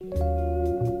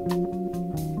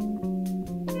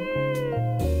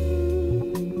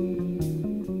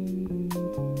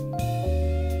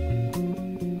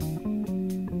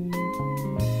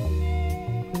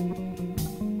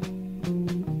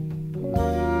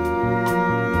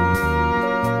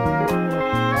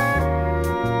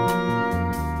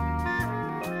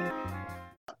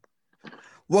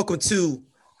Welcome to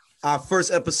our first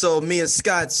episode, me and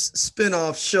Scott's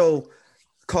spinoff show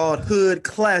called Hood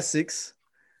Classics.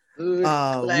 We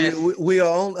are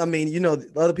on. I mean,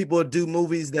 other people do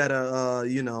movies that are,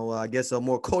 I guess are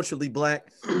more culturally black.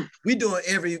 We doing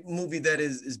every movie that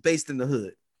is based in the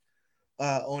hood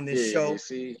on this show.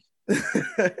 See,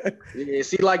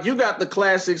 like you got the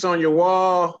classics on your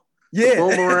wall. Yeah,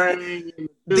 Boomerang.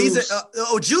 These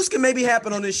are Juice can maybe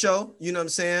happen on this show. You know what I'm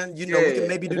saying? We can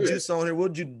maybe do Juice on here. We'll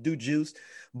do Juice,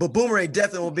 but Boomerang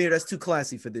definitely won't be here. That's too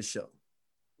classy for this show.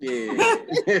 Yeah,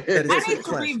 I need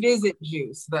to revisit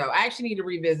Juice though. I actually need to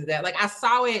revisit that. Like I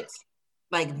saw it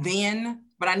like then,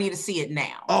 but I need to see it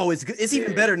now. Oh, it's good. It's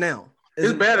even better now.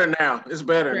 It's better now. It's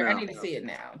better now. I need to see it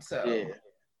now. So yeah,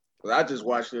 well, I just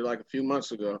watched it like a few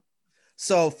months ago.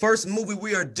 So first movie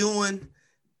we are doing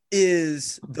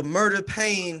is the Murder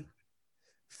Pain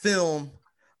film.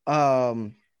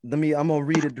 I'm gonna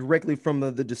read it directly from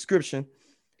the description.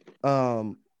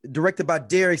 Directed by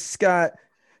Derek Scott,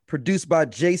 produced by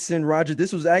Jason Rogers.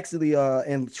 This was actually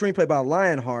and screenplay by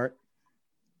Lionheart.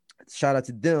 Shout out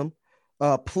to them.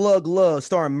 Plug Love,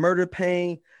 starring Murder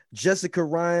Pain, Jessica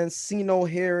Ryan, Sino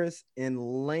Harris, and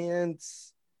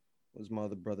Lance. What's my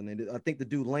other brother name? I think the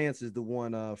dude Lance is the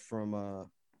one from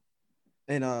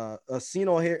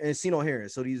Sino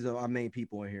Harris. So these are our main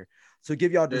people in here. So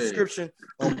give y'all the description.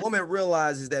 A woman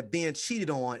realizes that being cheated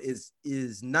on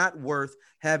is not worth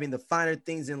having the finer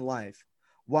things in life.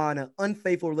 While in an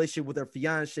unfaithful relationship with her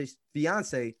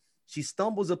fiance, she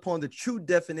stumbles upon the true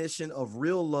definition of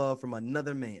real love from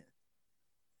another man.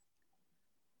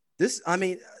 This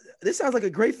sounds like a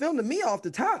great film to me off the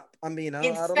top. I mean,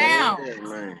 it sounds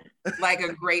like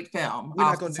a great film. We're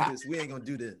not gonna do this. We ain't gonna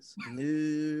do this.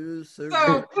 No, sir.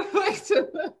 So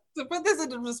to put this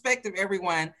into perspective,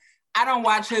 everyone, I don't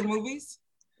watch hood movies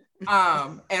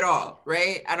at all,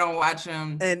 right? I don't watch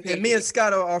them. And me and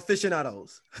Scott are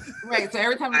aficionados. Right. So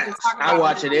every time we talk about I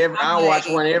watch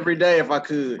one every day if I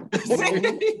could.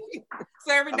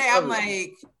 So every day I'm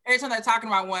like, every time they're talking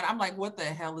about one, I'm like, what the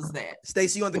hell is that?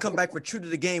 Stacey, you want to come back for True to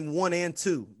the Game 1 and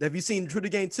 2. Have you seen True to the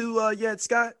Game 2 yet,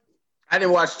 Scott? I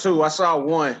didn't watch 2. I saw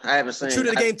 1. I haven't seen True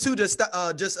to the Game 2.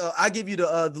 I give you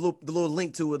the little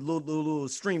link to it, little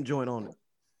stream joint on it.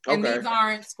 And these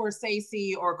aren't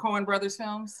Scorsese or Coen Brothers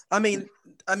films. I mean.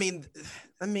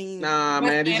 Nah,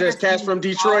 man, these just cats from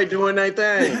Detroit doing their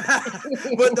thing.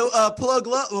 But the Plug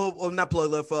Love, not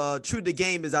Plug Love. True to the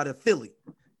Game is out of Philly.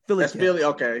 That's Philly,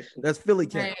 okay. That's Philly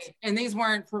cats. Right. And these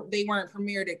weren't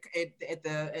premiered at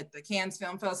the Cannes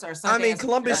Film Festival or something. I mean,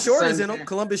 Columbus Short is in them.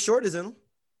 Columbus Short is in them.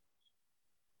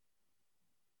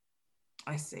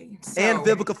 I see. And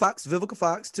Vivica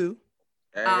Fox too.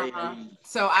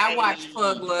 So I watched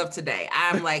Plug Love today.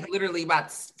 I'm like literally about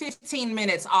 15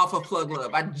 minutes off of Plug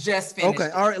Love. I just finished. Okay,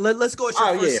 all right. Let's go at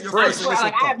your first.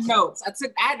 Like I have notes. I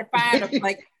had to find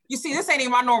like. You see, this ain't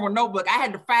even my normal notebook. I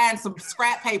had to find some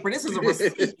scrap paper. This is a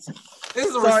receipt.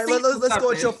 Sorry, let's go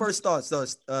with your first thoughts, though,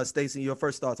 Stacey. Your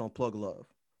first thoughts on Plug Love.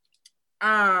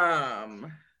 I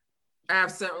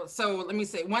have so let me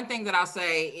say one thing that I'll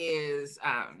say is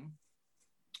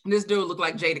this dude looked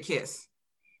like Jada Kiss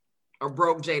or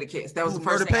broke Jada Kiss. That was the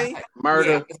first thing.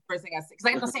 Murder. Yeah, that's the first thing I said.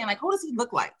 Because I was saying like, who does he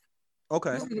look like?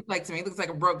 Okay. Who does he look like to me? He looks like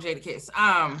a broke Jada Kiss.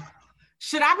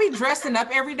 Should I be dressing up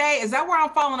every day? Is that where I'm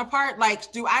falling apart?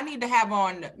 Like, do I need to have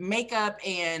on makeup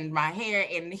and my hair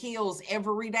and heels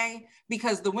every day?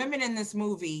 Because the women in this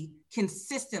movie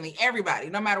consistently, everybody,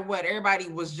 no matter what, everybody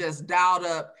was just dialed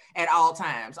up at all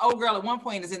times. Old girl at one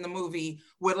point is in the movie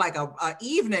with like a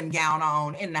evening gown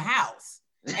on in the house.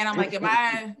 And I'm like, am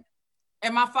I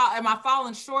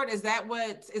falling short? Is that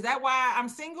why I'm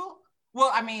single?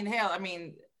 Well, I mean,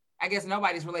 I guess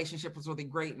nobody's relationship was really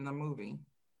great in the movie.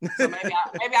 So maybe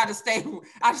I'll just stick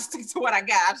to what I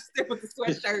got. I'll just stick with the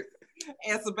sweatshirt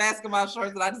and some basketball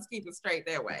shorts, and I just keep it straight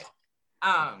that way.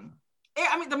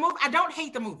 The movie. I don't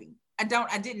hate the movie.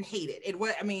 I didn't hate it. It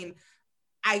was.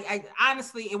 I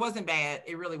honestly, it wasn't bad.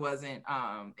 It really wasn't.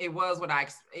 It was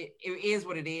it is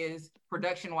what it is.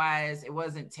 Production wise, it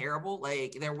wasn't terrible.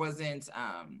 Like there wasn't.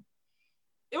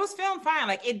 It was filmed fine.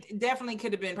 Like it definitely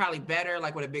could have been probably better,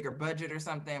 like with a bigger budget or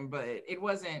something, but it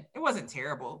wasn't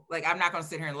terrible. Like I'm not gonna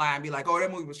sit here and lie and be like, oh, that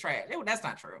movie was trash. That's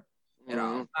not true at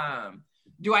all.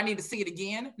 Do I need to see it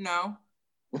again? No.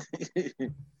 I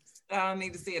don't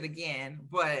need to see it again,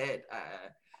 but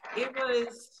it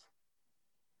was,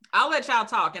 I'll let y'all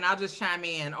talk and I'll just chime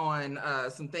in on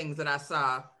some things that I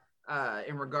saw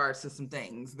in regards to some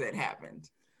things that happened.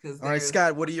 All right,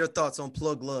 Scott, what are your thoughts on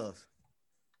Plug Love?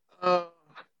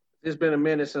 It's been a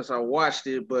minute since I watched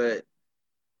it, but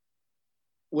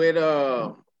with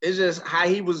It's just how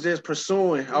he was just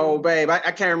pursuing. Oh, babe, I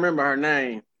can't remember her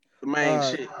name. The main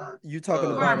chick. You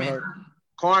talking about Carmen. her?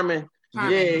 Carmen.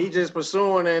 Yeah, he just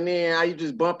pursuing her, and then how you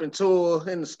just bump into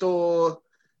her in the store.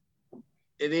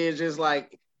 It is just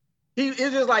like it's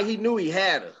just like he knew he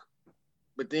had her,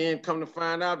 but then come to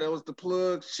find out that was the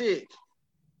plug chick.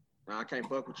 Nah, I can't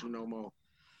fuck with you no more.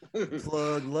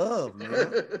 Plug love,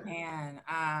 man. And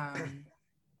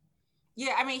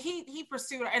yeah, I mean he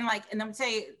pursued her, and I'm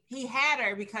telling you, he had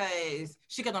her because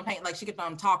she kept on she kept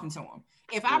on talking to him.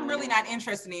 If I'm really not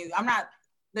interested in you, I'm not.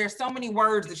 There's so many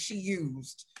words that she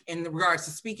used in regards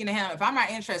to speaking to him. If I'm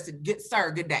not interested,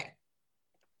 good day.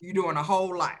 You're doing a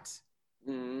whole lot.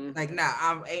 Like,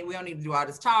 nah, we don't need to do all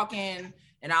this talking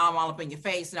and I'm all up in your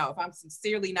face. No, if I'm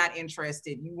sincerely not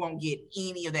interested, you won't get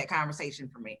any of that conversation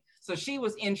from me. So she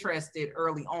was interested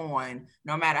early on,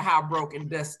 no matter how broke and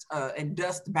dust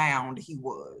bound he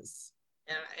was.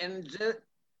 And just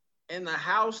in the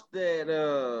house that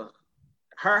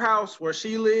her house where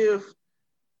she lived,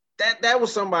 that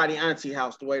was somebody auntie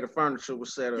house, the way the furniture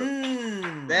was set up.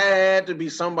 That had to be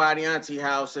somebody auntie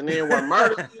house. And then where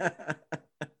murder,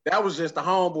 that was just the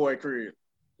homeboy crib.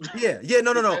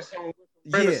 No.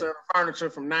 Furniture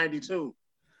from 92.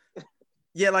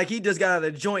 Yeah, like he just got out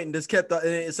of the joint and just kept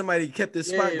somebody kept this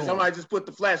spot going. Somebody just put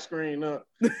the flat screen up.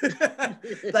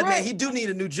 Man, he do need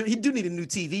a new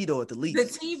TV though, at the least. The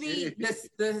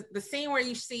TV, the scene where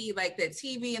you see like the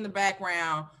TV in the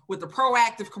background with the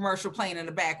Proactive commercial playing in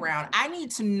the background. I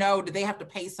need to know, do they have to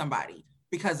pay somebody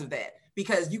because of that?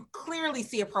 Because you clearly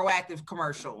see a Proactive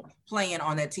commercial playing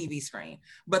on that TV screen.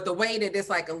 But the way that it's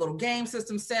like a little game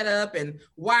system set up and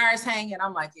wires hanging,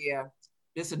 I'm like, yeah,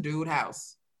 this a dude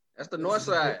house. That's the north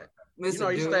side. You know,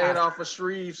 you stayed off of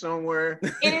Shreve somewhere.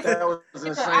 It's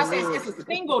a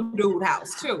single dude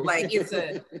house too. Like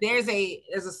there's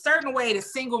a certain way that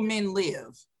single men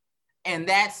live. And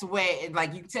that's where,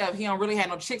 like, you can tell if he don't really have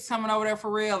no chicks coming over there for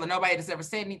real and nobody that's ever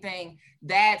said anything.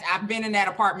 I've been in that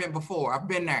apartment before. I've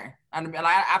been there.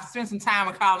 I've spent some time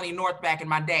in Colony North back in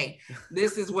my day.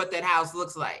 This is what that house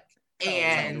looks like.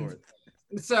 And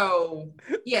so,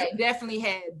 yeah, it definitely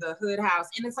had the hood house.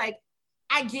 And it's like,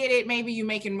 I get it. Maybe you're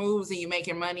making moves and you're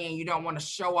making money and you don't want to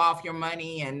show off your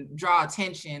money and draw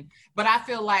attention. But I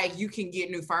feel like you can get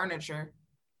new furniture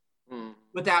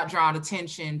without drawing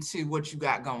attention to what you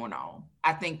got going on.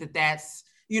 I think that's,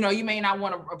 you may not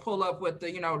want to pull up with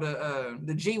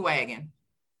the G-Wagon,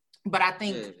 but I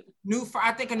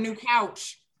think a new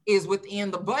couch is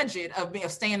within the budget of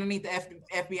staying underneath the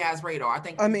FBI's radar.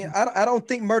 I don't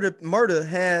think Murder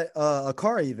had a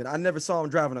car even. I never saw him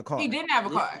driving a car. He didn't have a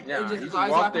car. Yeah, he just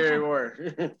walked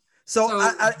everywhere. So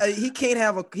he can't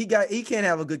have a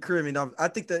good career. I mean, I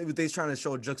think that they're trying to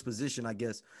show a juxtaposition, I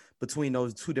guess, between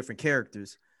those two different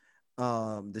characters,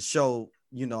 to show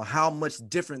how much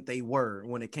different they were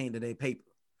when it came to their paper.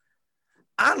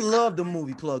 I loved the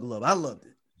movie Plug Love. I loved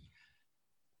it.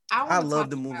 I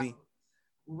loved the movie.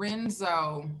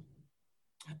 Renzo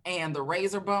and the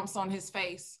razor bumps on his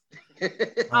face.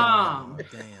 Damn.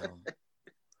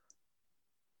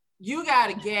 You got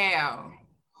a gal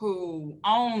who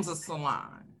owns a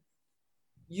salon.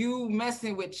 You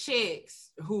messing with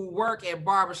chicks who work at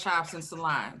barbershops and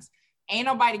salons. Ain't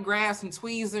nobody grabbed some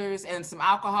tweezers and some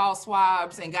alcohol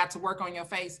swabs and got to work on your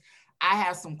face. I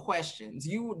have some questions.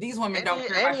 These women don't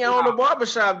care. And he owned a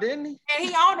barbershop, didn't he? And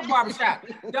he owned a barbershop.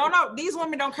 Don't know. These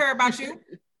women don't care about you.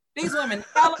 These women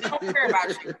don't care about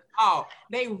you. Oh,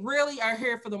 they really are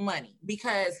here for the money,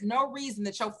 because no reason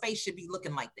that your face should be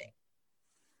looking like that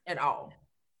at all.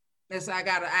 I'm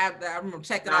gonna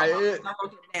check it out. I wrote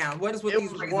it down. What is with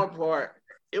these reasons?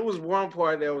 It was one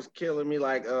part that was killing me.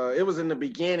 Like, it was in the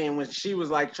beginning when she was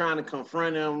like trying to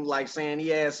confront him, like saying he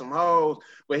had some hoes,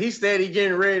 but he steady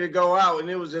getting ready to go out, and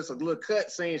it was just a little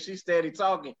cut scene. She steady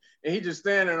talking, and he just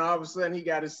standing, and all of a sudden he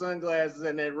got his sunglasses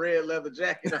and that red leather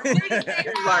jacket on. He's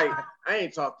like, I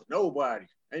ain't talked to nobody.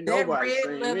 Ain't nobody that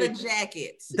seen red leather me.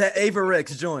 jackets. That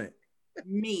Averex joint.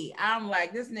 Me, I'm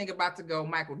like, this nigga about to go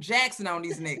Michael Jackson on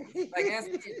these niggas. Like,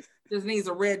 just needs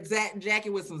a red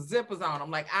jacket with some zippers on.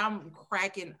 I'm like, I'm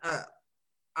cracking up.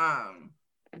 Like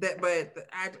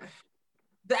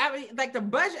the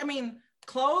budget. I mean,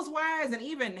 clothes wise and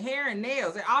even hair and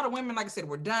nails. All the women, like I said,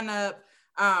 were done up.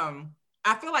 I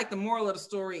feel like the moral of the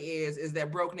story is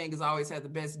that broke niggas always have the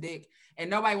best dick, and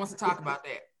nobody wants to talk about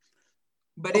that.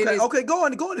 But go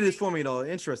into this for me though.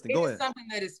 Interesting. Go ahead. It's something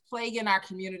that is plaguing our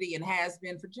community and has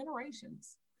been for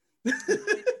generations.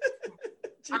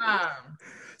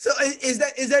 So is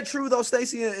that true though,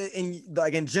 Stacey?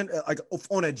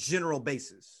 On a general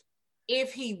basis,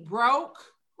 if he broke,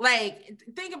 like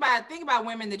think about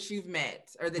women that you've met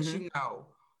or that you know.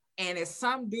 and it's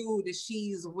some dude that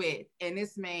she's with, and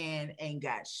this man ain't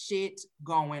got shit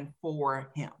going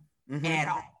for him at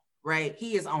all, right?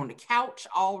 He is on the couch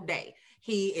all day.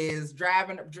 He is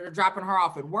dropping her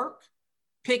off at work,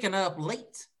 picking up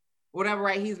late, whatever,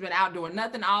 right? He's been out doing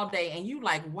nothing all day, and you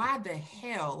like, why the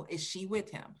hell is she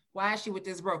with him? Why is she with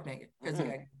this broke nigga? Because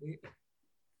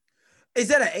Is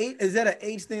that an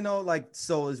age thing though? Like,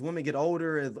 so as women get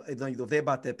older, if they're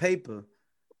about their paper,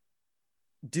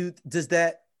 does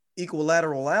that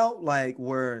equilateral out? Like,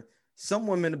 where some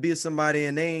women to be with somebody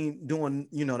and they ain't doing,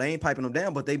 they ain't piping them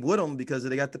down, but they with them because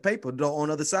they got the paper. Though on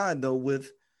the other side though,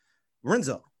 with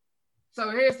Renzo. So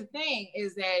here's the thing: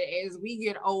 is that as we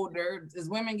get older, as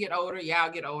women get older,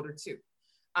 y'all get older too.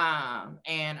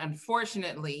 And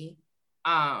unfortunately,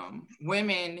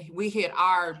 women, we hit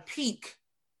our peak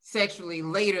sexually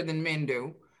later than men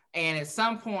do. And at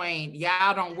some point,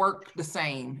 y'all don't work the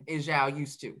same as y'all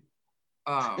used to,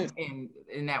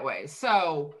 in that way.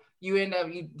 So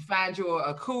you find you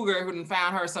a cougar who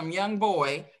found her some young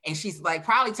boy, and she's like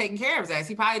probably taking care of his ass.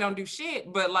 He probably don't do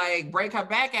shit, but like break her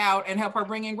back out and help her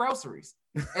bring in groceries.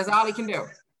 That's all he can do.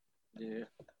 Yeah.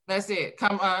 That's it.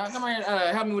 Come here,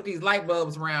 help me with these light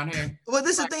bulbs around here. Well,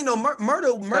 this is the thing though.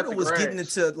 Murder was getting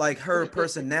into like her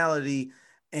personality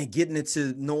and getting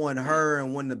into knowing her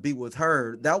and wanting to be with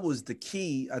her. That was the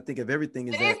key, I think, of everything,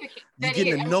 is that you're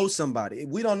getting to know somebody.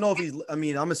 We don't know if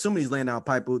I'm assuming he's laying out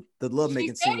pipe, but the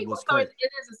lovemaking scene was crazy. So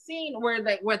it is a scene where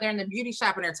they're in the beauty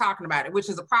shop and they're talking about it, which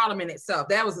is a problem in itself.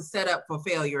 That was a setup for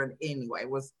failure anyway,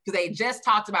 was because they just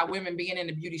talked about women being in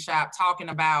the beauty shop talking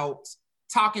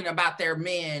about their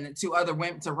men to other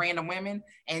women, to random women.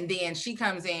 And then she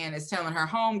comes in, is telling her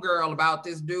homegirl about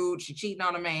this dude, she cheating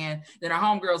on a man. Then her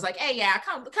homegirl's like, hey, yeah,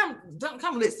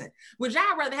 come listen. Would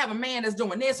y'all rather have a man that's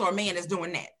doing this or a man that's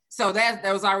doing that? So that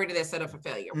was already that set up for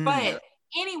failure. But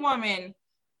any woman,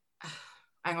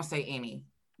 I'm gonna say any,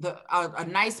 a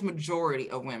nice majority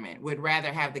of women would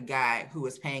rather have the guy who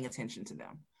is paying attention to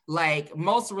them. Like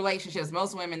most relationships,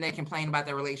 most women, they complain about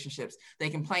their relationships. They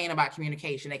complain about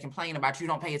communication. They complain about, you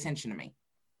don't pay attention to me.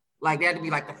 Like that'd be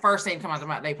like the first thing to come out of their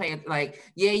mouth. They pay like,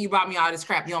 yeah, you bought me all this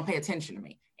crap. You don't pay attention to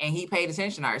me. And he paid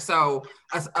attention to her. So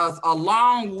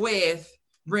along with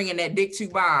bringing that dick to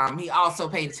bomb, he also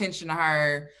paid attention to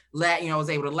her, was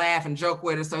able to laugh and joke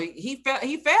with her. So he fell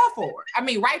for her. I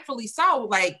mean, rightfully so.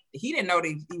 Like he didn't know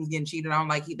that he was getting cheated on.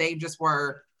 Like they just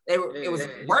were. It was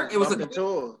work. It was a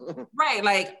tool. Right.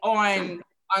 Like on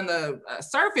the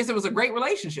surface, it was a great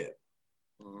relationship.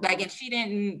 Like, and she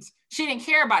didn't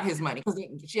care about his money because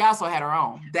she also had her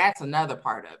own. That's another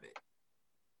part of it.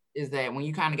 Is that when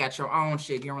you kind of got your own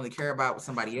shit, you don't really care about what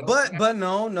somebody else. But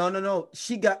no.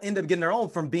 She ended up getting her own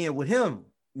from being with him.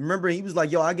 Remember, he was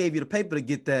like, "Yo, I gave you the paper to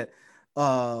get that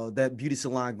beauty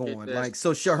salon going." Like,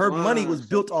 so her money was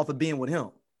built off of being with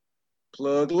him.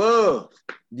 Plug love.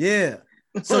 Yeah.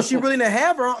 So she really didn't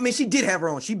have her own. I mean, she did have her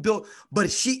own. She built, but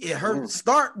her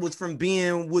start was from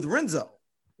being with Renzo.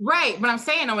 Right. But I'm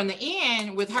saying though, in the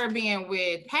end, with her being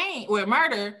with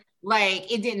Murder, like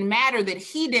it didn't matter that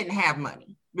he didn't have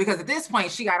money because at this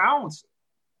point she got her own shit.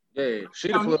 Yeah, she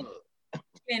the plug.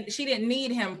 She didn't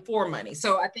need him for money.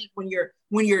 So I think when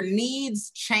your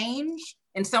needs change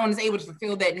and someone is able to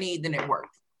fulfill that need, then it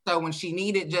works. So when she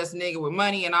needed just nigga with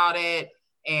money and all that,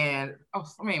 and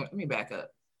let me back up.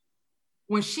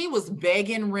 When she was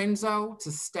begging Renzo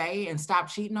to stay and stop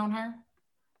cheating on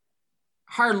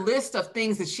her list of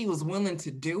things that she was willing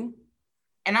to do,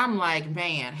 and I'm like,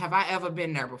 man, have I ever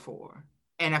been there before?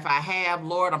 And if I have,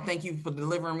 Lord, I thank you for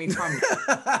delivering me from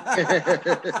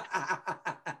it.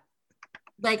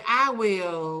 Like I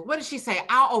will, what did she say?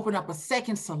 I'll open up a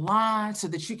second salon so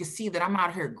that you can see that I'm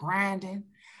out here grinding.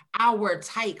 I'll wear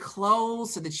tight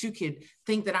clothes so that you could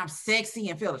think that I'm sexy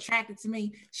and feel attracted to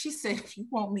me. She said, if you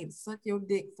want me to suck your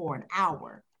dick for an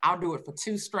hour, I'll do it for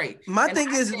 2 straight. My thing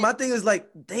is like,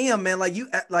 damn, man, like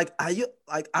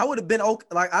I would have been okay.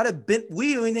 Like I'd have been,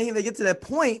 we didn't even get to that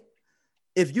point.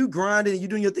 If you grinding and you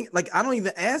doing your thing, like I don't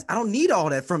even ask, I don't need all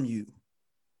that from you.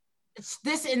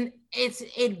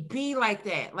 It be like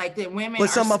that, like the women. But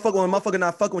some motherfucker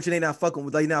not fucking with you, they not fucking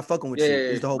with, like not fucking with you.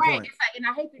 Is the whole point. It's like, and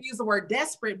I hate to use the word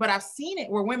desperate, but I've seen it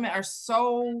where women are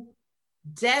so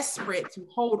desperate to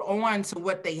hold on to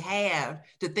what they have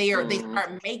that they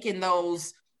start making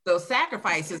those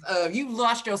sacrifices of you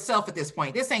lost yourself at this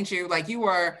point. This ain't you. Like you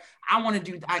are. I'm gonna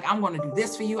do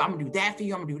this for you. I'm gonna do that for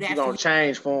you. I'm gonna do that. You're gonna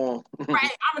change for them. Right.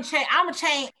 I'm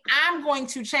going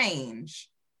to change.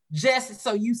 Just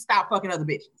so you stop fucking other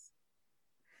bitches.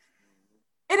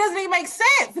 It doesn't even make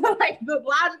sense. Like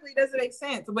logically, it doesn't make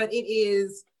sense. But it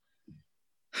is.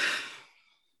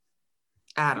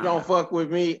 I You don't don't know. fuck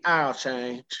with me, I'll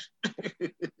change.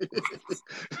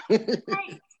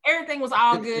 Right. Everything was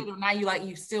all good, and now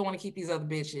you still want to keep these other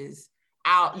bitches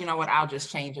out. You know what? I'll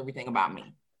just change everything about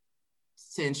me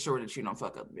to ensure that you don't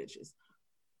fuck other bitches.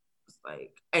 It's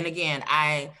like, and again,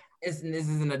 this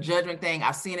isn't a judgment thing.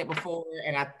 I've seen it before,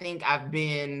 and I think I've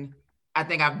been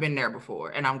there before,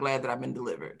 and I'm glad that I've been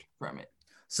delivered from it.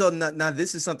 So now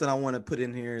this is something I want to put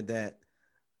in here that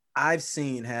I've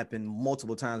seen happen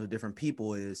multiple times with different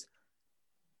people is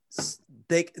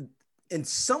they, and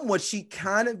somewhat she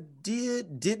kind of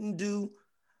didn't do,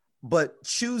 but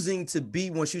choosing to be,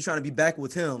 when she was trying to be back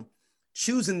with him,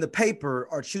 choosing the paper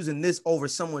or choosing this over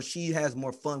someone she has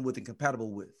more fun with and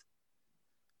compatible with.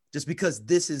 Just because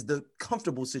this is the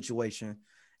comfortable situation,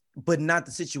 but not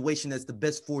the situation that's the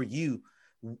best for you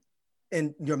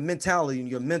and your mentality and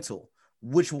your mental,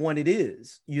 which one it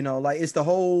is, like it's the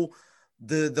whole,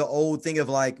 the old thing of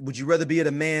like, would you rather be at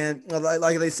a man,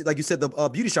 like they said, like you said, the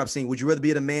beauty shop scene, would you rather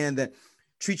be at a man that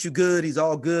treats you good, he's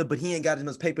all good, but he ain't got as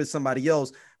much paper as somebody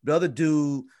else. The other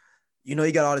dude,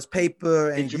 he got all this paper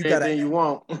and you got anything you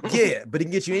want. yeah, but he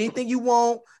can get you anything you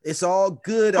want. It's all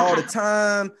good all the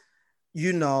time.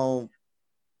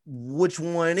 Which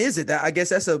one is it? That I guess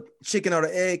that's a chicken or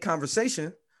the egg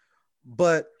conversation,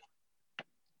 but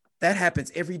that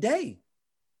happens every day.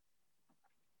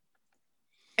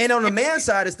 And on the man's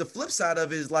side, it's the flip side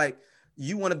of it is like,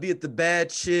 you want to be at the bad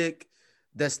chick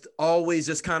that's always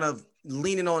just kind of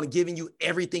leaning on and giving you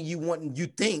everything you want and you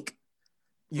think,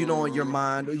 in your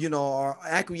mind, or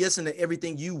acquiescing to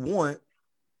everything you want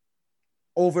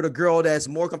over the girl that's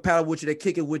more compatible with you, that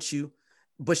kick it with you,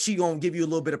 but she gonna give you a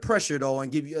little bit of pressure though,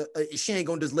 and give you, she ain't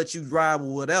gonna just let you ride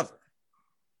with whatever.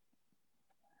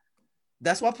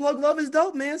 That's why plug love is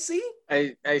dope, man. See?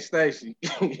 Hey, Stacy.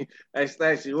 Hey,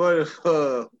 Stacy. What if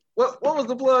what was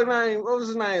the plug name? What was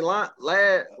his name? Lad.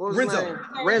 What was Renzo. his name?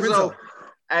 Renzo.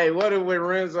 Hey, what if when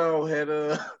Renzo had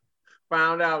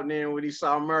found out, and then when he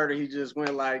saw murder, he just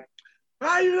went like,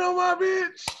 "How you know my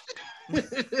bitch?"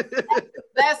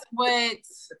 That's what.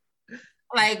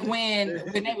 Like when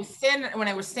they were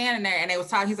standing there and they was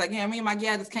talking, he's like, yeah, me and my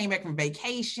gal just came back from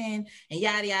vacation and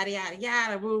yada yada yada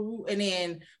yada. Woo, woo. And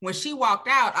then when she walked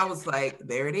out, I was like,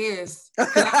 there it is.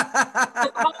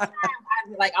 I'm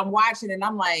watching and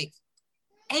I'm like,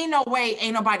 ain't no way,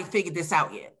 ain't nobody figured this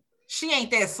out yet. She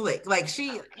ain't that slick. Like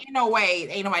ain't no way,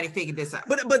 ain't nobody figured this out.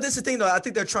 But this is the thing though. I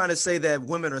think they're trying to say that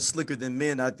women are slicker than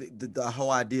men. I think the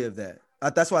whole idea of that.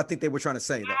 That's what I think they were trying to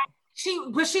say though. She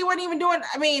wasn't even doing.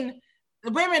 I mean. The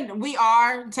women, we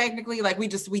are technically like we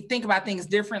think about things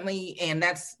differently, and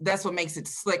that's what makes it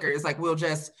slicker. It's like we'll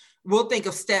think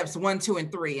of steps 1, 2,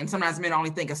 and 3, and sometimes men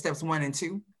only think of steps 1 and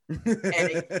 2, and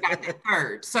they got that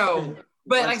third. So,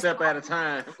 but one step at a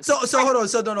time. So hold on.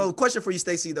 So no question for you,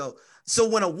 Stacy though. So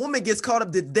when a woman gets caught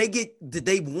up, did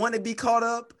they want to be caught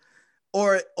up,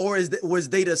 or was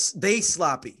they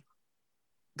sloppy?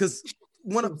 Because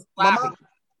my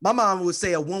mom would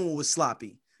say a woman was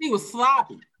sloppy. She was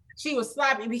sloppy. She was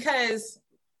sloppy because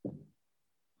I'm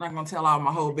not gonna tell all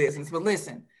my whole business, but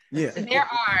listen,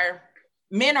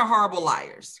 men are horrible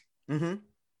liars. Mm-hmm.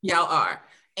 Y'all are,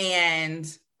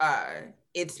 and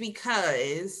it's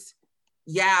because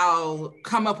y'all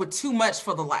come up with too much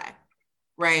for the lie,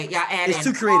 right? Y'all add it's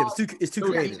too creative. It's too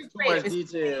creative. Too much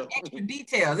detail. Extra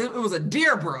details. It was a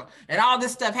deer bro, and all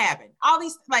this stuff happened. All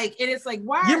these and it's like,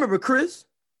 why? You remember Chris?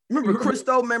 Remember Chris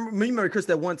though? Remember Chris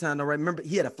that one time though, right? Remember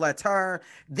he had a flat tire.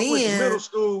 Then I went to middle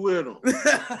school with him.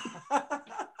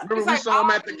 Remember we saw him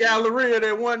at the Galleria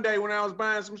that one day when I was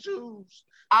buying some shoes.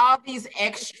 All these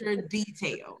extra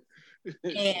details.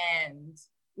 And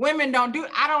women don't do.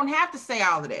 I don't have to say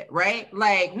all of that, right?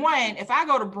 Like one, if I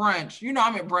go to brunch,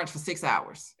 I'm at brunch for 6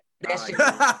 hours. That's just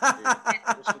I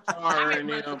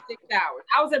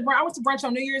went to brunch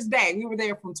on New Year's Day. We were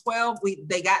there from 12.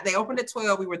 They opened at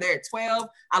 12. We were there at 12.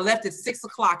 I left at 6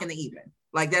 o'clock in the evening.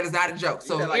 Like that is not a joke.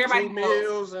 So like everybody 2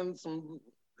 meals and some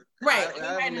drinks.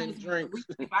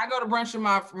 If I go to brunch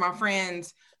with my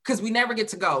friends, because we never get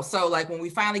to go. So like when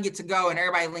we finally get to go and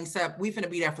everybody links up, we finna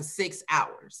be there for 6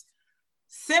 hours.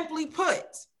 Simply put,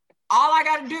 all I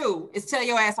gotta do is tell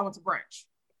your ass I went to brunch.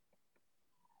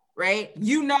 Right?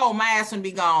 My ass would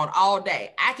be gone all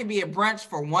day. I could be at brunch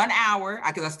for 1 hour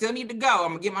because I still need to go.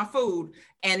 I'm gonna get my food,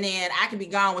 and then I could be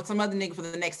gone with some other nigga for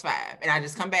the next 5, and I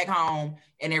just come back home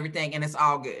and everything, and it's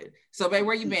all good. So, babe,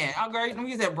 where you been? Oh, girl,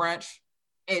 we was at brunch.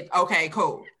 Okay,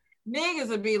 cool. Niggas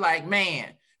would be like, man.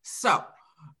 So,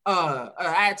 I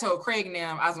had told Craig and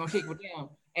them I was gonna kick with them,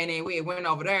 and then we went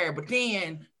over there. But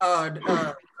then,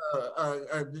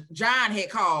 John had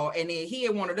called, and then he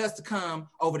had wanted us to come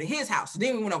over to his house. So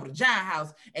then we went over to John's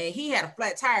house, and he had a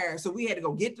flat tire, so we had to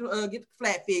go get the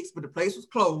flat fixed, but the place was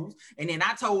closed. And then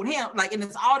I told him, like, and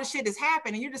it's all the shit that's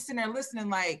happened, and you're just sitting there listening,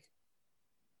 like,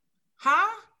 huh?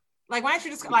 Like, why don't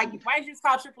you just call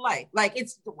AAA? Like,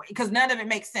 it's because none of it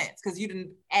makes sense because you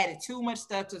didn't added too much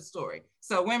stuff to the story.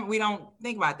 So when we don't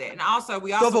think about that, and also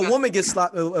we also so if a woman gets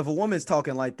sloppy, if a woman's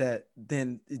talking like that,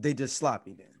 then they just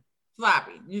sloppy. Then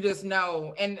sloppy, you just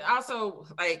know. And also,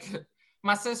 like when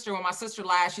my sister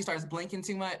lies, she starts blinking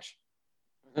too much,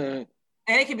 and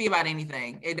it can be about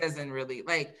anything. It doesn't really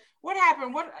like what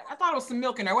happened. What I thought it was some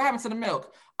milk in there. What happened to the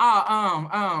milk?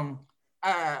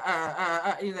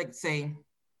 You like to say.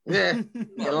 Yeah,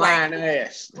 lying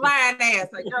ass. Lying ass.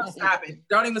 Like, girl, stop it.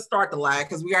 Don't even start the lie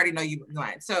because we already know you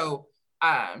lying. So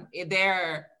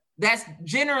that's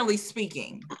generally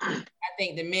speaking, I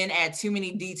think the men add too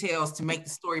many details to make the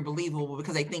story believable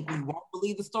because they think we won't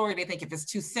believe the story. They think if it's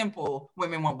too simple,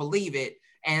 women won't believe it.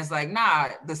 And it's like, nah,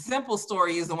 the simple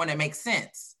story is the one that makes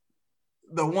sense.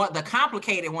 The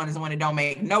complicated one is the one that don't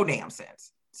make no damn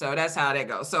sense. So that's how that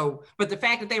goes. So, but the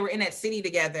fact that they were in that city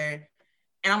together.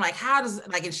 And I'm like, how does,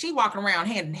 like, and she walking around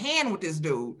hand in hand with this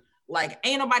dude, like,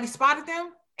 ain't nobody spotted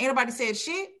them? Ain't nobody said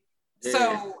shit?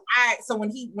 Yeah. So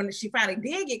when she finally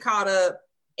did get caught up,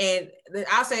 and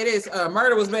I'll say this,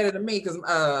 murder was better than me because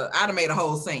I'd have made a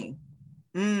whole scene.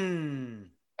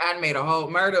 I'd made a whole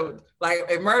murder. Like,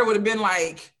 if murder would have been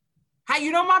like, how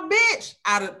you know my bitch?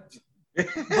 I'd have.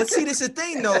 But see, this is the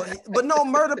thing, though. But no,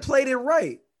 murder played it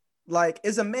right. Like,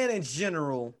 as a man in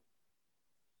general,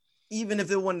 even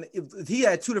if if he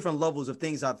had two different levels of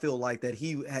things, I feel like that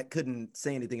he couldn't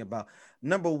say anything about.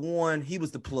 Number one, he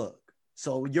was the plug.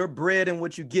 So your bread and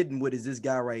what you're getting with is this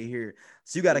guy right here.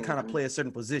 So you got to kind of play a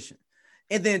certain position.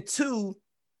 And then two,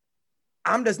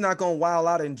 I'm just not going to wild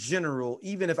out in general.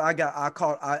 Even if I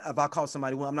caught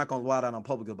somebody, well, I'm not going to wild out on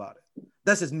public about it.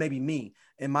 That's just maybe me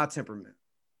and my temperament.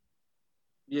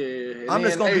 Yeah, I'm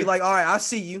just gonna be like, all right, I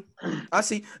see you. I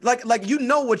see, like you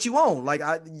know what you own. Like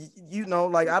I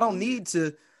don't need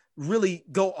to really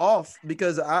go off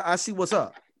because I see what's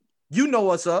up. You know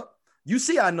what's up. You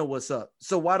see, I know what's up.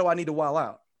 So why do I need to wild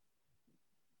out?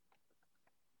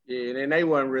 Yeah, and they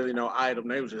wasn't really no item.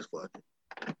 They was just fucking.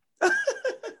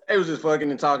 They was just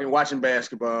fucking and talking, watching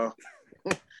basketball,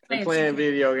 and playing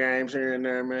video games here and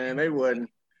there. Man, they wasn't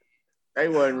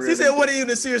really. She said, "What are you in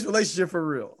a serious relationship for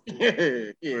real?"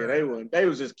 Yeah, they wasn't. They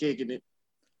was just kicking it.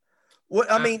 What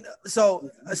I mean, so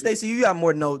Stacey, you got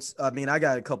more notes. I mean, I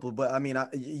got a couple, but I mean,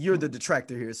 you're the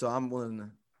detractor here, so I'm willing to.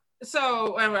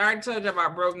 So I already told you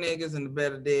about broke niggas and the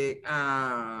better dick.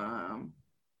 I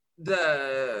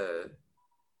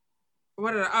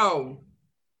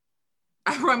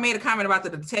made a comment about the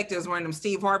detectives wearing them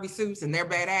Steve Harvey suits and their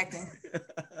bad acting.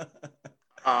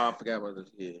 I forgot about this.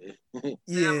 Yeah.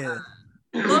 Yeah.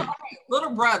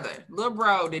 Little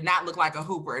bro did not look like a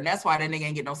hooper, and that's why that nigga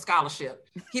ain't get no scholarship.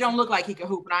 He don't look like he could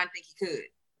hoop, and I didn't think he could.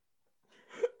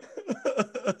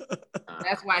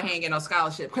 That's why he ain't get no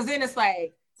scholarship. Because then it's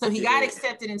like, so he got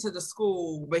accepted into the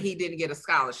school, but he didn't get a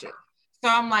scholarship. So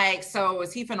I'm like, so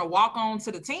is he finna walk on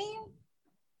to the team?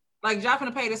 Like, y'all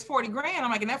finna pay this 40 grand.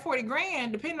 I'm like, and that 40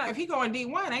 grand, depending on if he going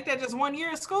D1, ain't that just 1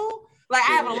 year of school? Like,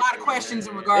 I have a lot of questions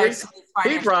in regards to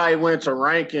this. He probably went to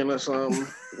Rankin or something.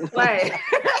 Like,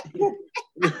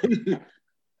 you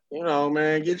know,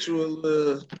 man, get you a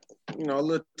little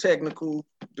technical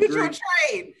degree. Get you a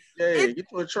trade. Yeah, get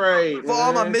you a trade. For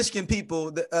all my Michigan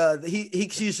people, he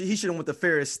should have went to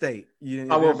Ferris State.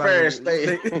 I went Ferris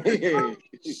State. Oh,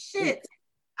 shit.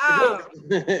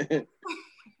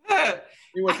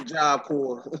 He went to Job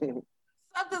Corps.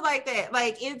 Something like that.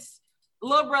 Like, it's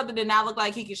little brother did not look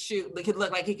like he could shoot. He could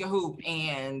look like he could hoop.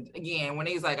 And again, when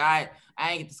he's like, I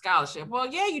ain't get the scholarship. Well,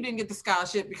 yeah, you didn't get the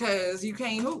scholarship because you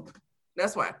can't hoop.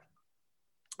 That's why.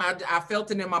 I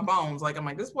felt it in my bones. Like, I'm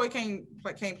like, this boy can't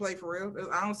play for real.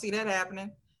 I don't see that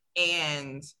happening.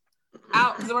 And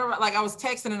I was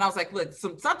texting and I was like, look,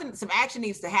 some action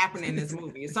needs to happen in this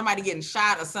movie. Is somebody getting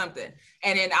shot or something?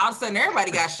 And then all of a sudden everybody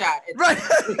got shot. Right.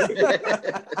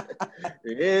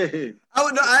 Yeah.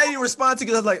 I didn't respond to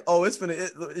because I was like, oh, it's finna.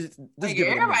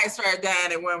 Everybody started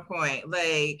dying at one point.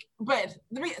 Like, but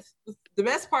the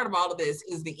best part of all of this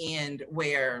is the end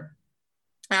where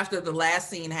after the last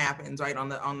scene happens, right, on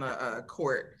the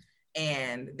court,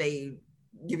 and they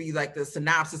give you like the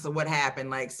synopsis of what happened,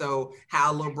 like, so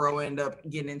how Lil Bro ended up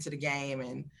getting into the game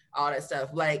and all that stuff.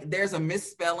 Like, there's a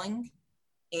misspelling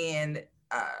in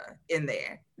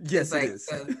there. Yes, it's like, it is.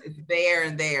 It's there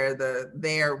and there.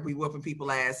 There we whooping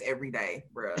people ass every day,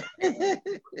 bro.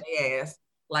 Ass.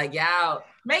 Like y'all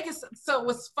make it. So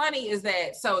what's funny is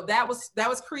that that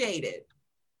was created.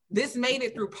 This made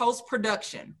it through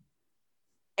post-production,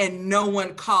 and no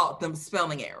one caught the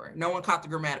spelling error. No one caught the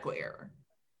grammatical error,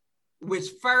 which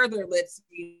further lets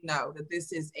me know that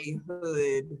this is a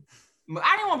hood.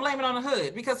 I didn't want to blame it on the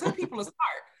hood because hood people are smart.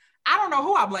 I don't know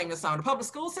who I blame this on. The public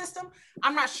school system?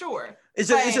 I'm not sure.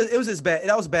 It was just bad.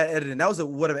 That was bad editing. That was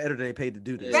whatever editor they paid to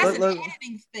do this. That's an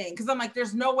editing thing. Because I'm like,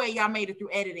 there's no way y'all made it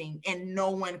through editing and no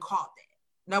one caught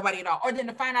that. Nobody at all. Or then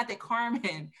to find out that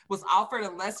Carmen was offered a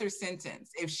lesser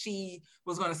sentence if she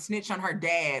was going to snitch on her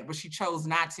dad, but she chose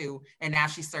not to, and now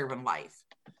she's serving life.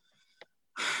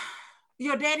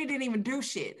 Your daddy didn't even do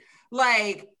shit.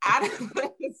 Like, I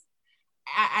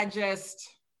just...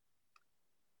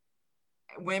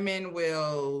 Women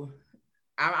will,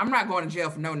 I'm not going to jail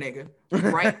for no nigga,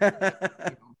 right?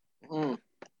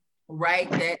 Write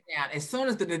that down. As soon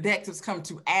as the detectives come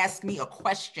to ask me a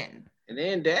question. And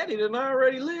then daddy done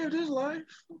already lived his life.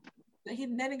 That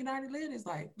nigga already lived his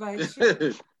life. Like,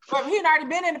 shit. But he had already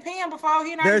been in the pen before.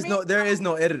 There is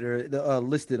no editor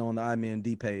listed on the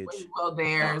IMDb page. Well,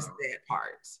 there's that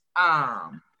part.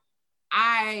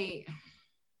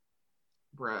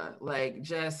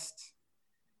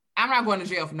 I'm not going to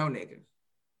jail for no nigga.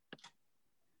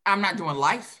 I'm not doing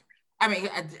life. I mean,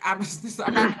 I'm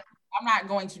not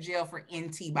going to jail for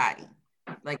antibody.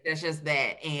 Like, that's just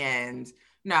that. And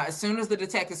no, as soon as the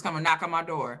detectives come and knock on my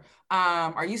door,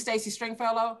 are you Stacey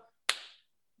Stringfellow?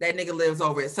 That nigga lives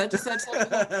over at such and such.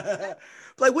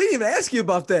 Like, we didn't even ask you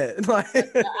about that.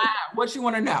 What you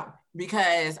want to know?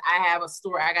 Because I have a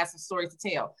story. I got some stories to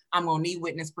tell. I'm going to need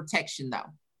witness protection, though.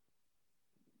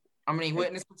 I'm gonna need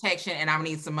witness protection, and I'm gonna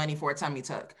need some money for a tummy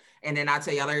tuck, and then I'll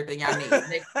tell y'all everything y'all need.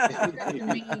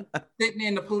 Me sitting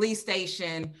in the police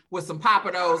station with some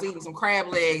papados, eating some crab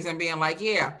legs, and being like,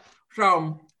 "Yeah."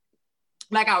 So,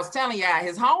 like I was telling y'all,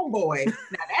 his homeboy.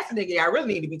 Now that's the nigga I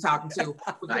really need to be talking to.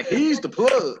 Like, he's the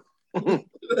plug.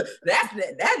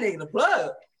 That nigga the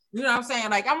plug. You know what I'm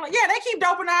saying? Like, I'm like, yeah, they keep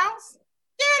doping the house.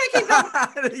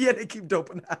 Yeah, they keep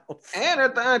doping the house. And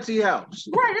at the auntie house.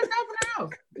 Right, it's doping the house.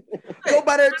 Go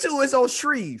by there too. It's on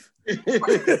Shreve. Right. They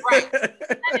got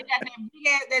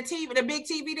that TV, the big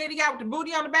TV that he got with the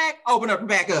booty on the back. Open up the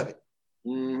back of it.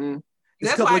 Mm-hmm.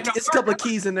 It's a couple of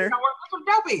keys in there. That's what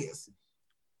dope is.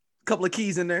 A couple of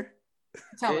keys in there.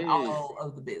 Telling all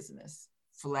of the business,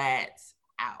 flat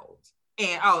out.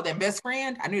 And that best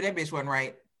friend, I knew that bitch wasn't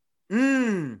right.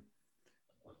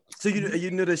 So you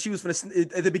knew that she was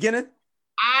at the beginning?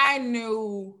 I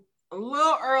knew a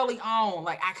little early on,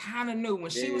 like I kind of knew when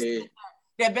she was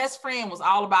that best friend was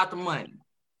all about the money.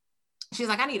 She's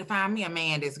like, I need to find me a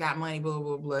man that's got money, blah,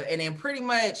 blah, blah. And then pretty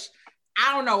much,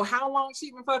 I don't know how long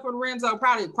she been fucking with Renzo,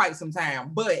 probably quite some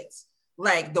time. But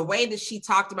like the way that she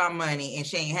talked about money and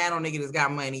she ain't had no nigga that's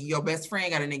got money, your best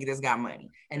friend got a nigga that's got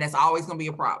money. And that's always gonna be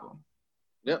a problem.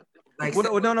 Yep. Like,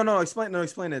 no. Explain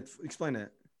it. Explain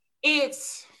it.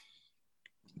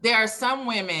 There are some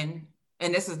women,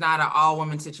 and this is not an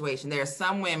all-women situation. There are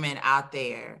some women out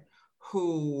there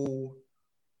who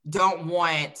don't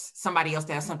want somebody else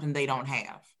to have something they don't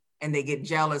have. And they get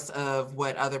jealous of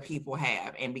what other people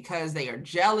have. And because they are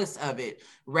jealous of it,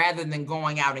 rather than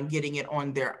going out and getting it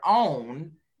on their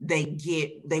own, they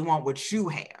want what you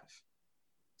have.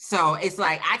 So it's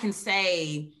like, I can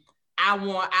say,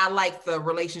 I like the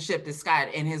relationship that Scott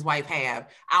and his wife have.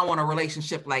 I want a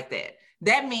relationship like that.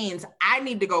 That means I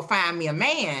need to go find me a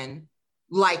man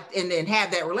and then have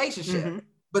that relationship. Mm-hmm.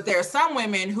 But there are some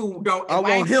women who don't. I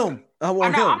want him. I'm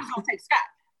just gonna take Scott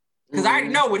because I already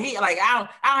know what he like. I don't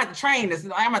have to train this.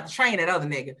 I'm have to train that other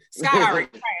nigga. Scott already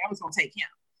trained. I'm just gonna take him.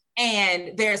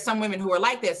 And there are some women who are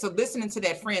like that. So listening to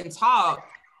that friend talk,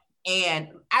 and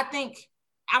I think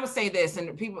I would say this,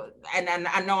 and people, and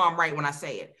I know I'm right when I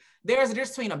say it. There's a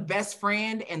difference between a best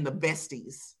friend and the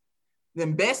besties.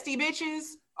 Them bestie bitches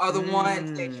are the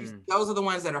ones those are the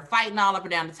ones that are fighting all up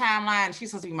and down the timeline. She's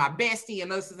supposed to be my bestie,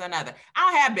 and this is another. I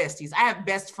don't have besties. I have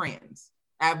best friends.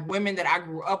 I have women that I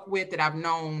grew up with that I've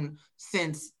known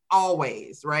since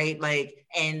always, right? Like,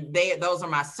 and those are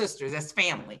my sisters. That's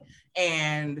family.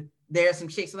 And there's some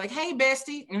chicks like, hey,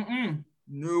 bestie.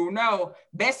 No.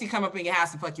 Bestie come up in your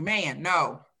house and fuck your man.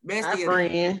 No. Bestie.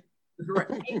 Friend.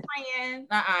 Hey friend,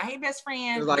 hey best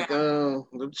friend. It's like the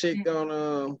chick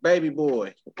on Baby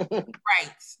Boy.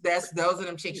 Right, those are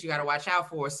them chicks you got to watch out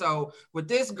for. So with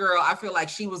this girl, I feel like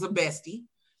she was a bestie,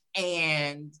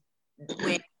 and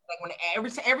when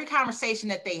every conversation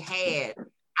that they had,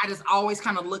 I just always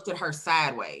kind of looked at her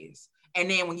sideways. And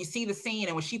then when you see the scene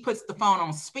and when she puts the phone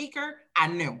on speaker, I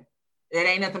knew it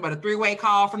ain't nothing but a 3-way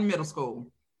call from middle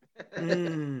school.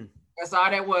 That's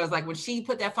all that was. Like when she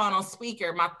put that phone on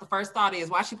speaker, the first thought is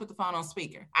why she put the phone on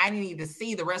speaker. I didn't need to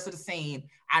see the rest of the scene.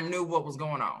 I knew what was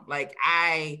going on. Like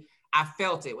I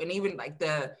felt it. And even like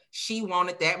she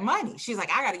wanted that money. She's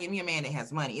like, I gotta give me a man that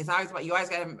has money. It's always about you always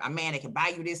got a man that can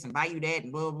buy you this and buy you that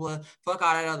and blah blah blah. Fuck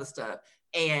all that other stuff.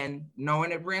 And knowing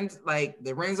that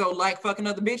Renzo like fucking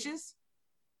other bitches,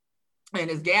 and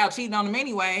his gal cheating on him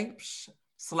anyway.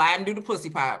 Slide and do the pussy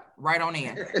pop right on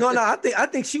in. No, I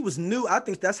think she was new. I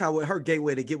think that's how her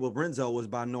gateway to get with Renzo was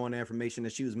by knowing the information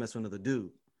that she was messing with a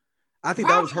dude. I think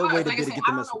that was her way to get the message.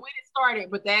 I don't know when it started,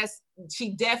 but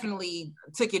she definitely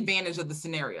took advantage of the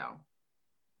scenario.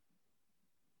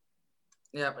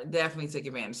 Yeah, definitely took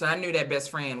advantage. So I knew that best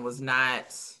friend was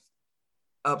not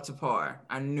up to par.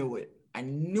 I knew it.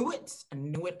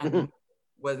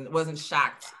 Wasn't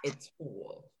shocked at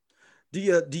all. Do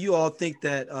you all think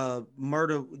that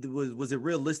murder was it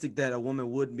realistic that a woman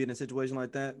would be in a situation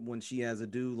like that when she has a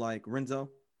dude like Renzo?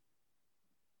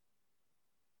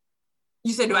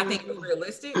 You said, do I think it was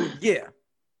realistic? Yeah.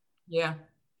 Yeah,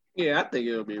 I think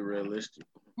it'll be realistic.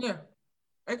 Yeah,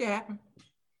 it could happen.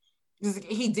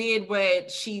 He did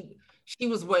what he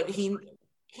was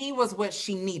what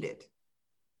she needed.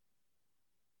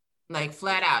 Like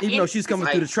flat out. Even though she's coming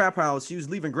through the trap house, she was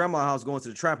leaving grandma's house going to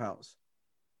the trap house.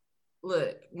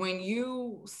 Look, when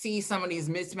you see some of these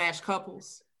mismatched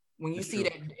couples, when you see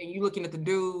that and you looking at the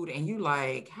dude and you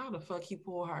like, how the fuck he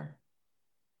pull her?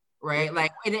 Right?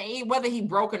 Like whether he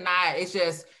broke or not, it's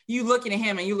just you looking at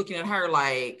him and you looking at her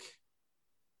like.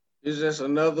 It's just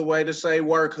another way to say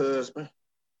work husband.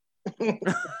 That's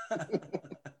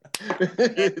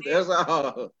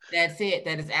all. That's it.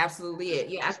 That is absolutely it.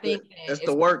 Yeah, I think that's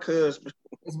the work husband.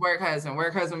 It's work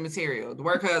husband material. The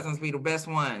work husbands be the best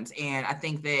ones. And I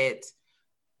think that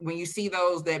when you see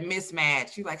those that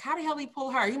mismatch, you're like, how the hell he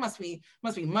pull her? He must be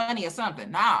money or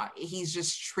something. Nah, he's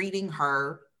just treating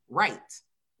her right.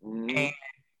 Mm-hmm. And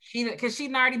because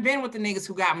she'd already been with the niggas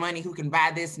who got money, who can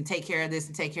buy this and take care of this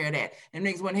and take care of that. And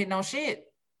niggas wasn't hitting on shit.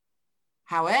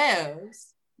 However,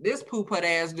 this poo-put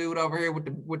ass dude over here with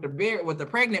the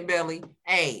pregnant belly,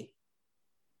 hey,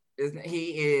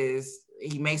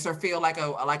 he makes her feel like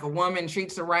a woman,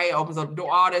 treats her right, opens up the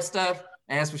door, all that stuff,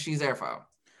 and that's what she's there for.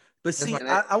 But see,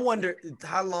 I wonder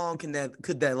how long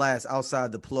could that last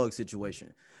outside the plug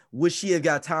situation? Would she have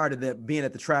got tired of that being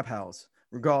at the trap house,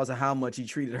 regardless of how much he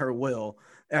treated her well,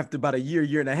 after about a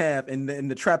year and a half, and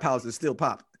the trap house is still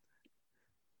popping?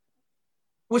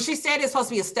 Well, she said it's supposed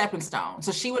to be a stepping stone,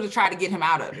 so she would have tried to get him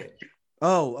out of it.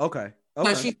 Oh, okay.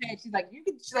 So she's like,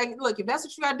 look, if that's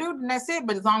what you gotta do, then that's it.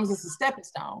 But as long as it's a stepping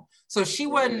stone, so she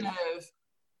wouldn't have.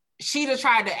 She'd have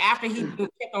tried to, after he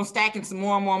kept on stacking some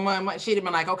more and more money, she'd have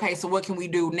been like, okay, so what can we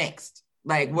do next?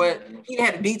 Like, what? He'd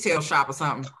had a detail shop or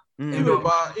something.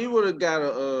 Mm-hmm. He would have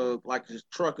got like his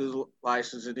trucker's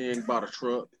license and then bought a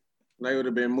truck. They would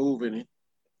have been moving it.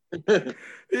 Then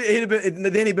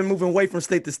he'd been moving away from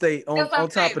state to state on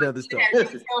top of the other stuff.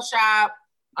 Retail shop,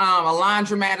 a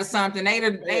laundromat or something.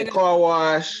 They car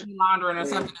wash, laundering or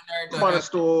something in there. Corner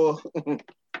store,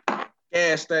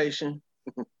 gas station.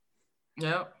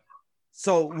 Yep.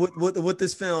 So with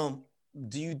this film,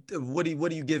 what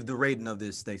do you give the rating of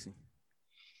this, Stacey?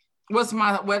 What's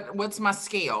my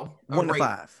scale? 1 to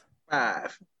 5.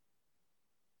 5.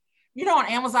 You know, on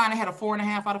Amazon, it had a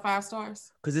 4.5 out of 5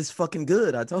 stars. Because it's fucking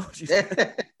good. I told you.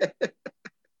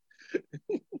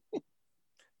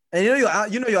 And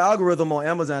you know your algorithm on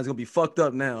Amazon is gonna be fucked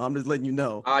up now. I'm just letting you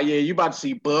know. Oh yeah, you about to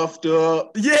see Buffed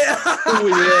Up. Yeah. Who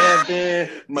we have been?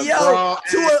 Yo,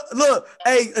 look,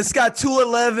 hey, it's got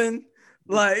 211.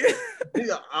 Like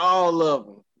all of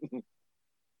them.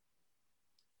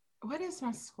 What is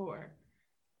my score?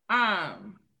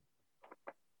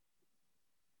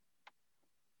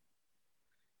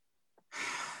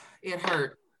 It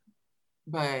hurt,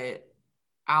 but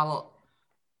I'll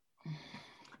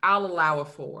allow a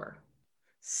 4.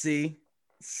 See,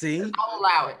 I'll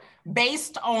allow it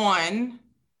based on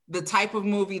the type of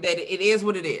movie that it is.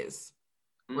 What it is,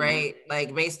 right?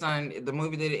 Like based on the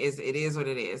movie that it is what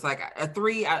it is. Like a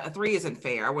 3 isn't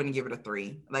fair. I wouldn't give it a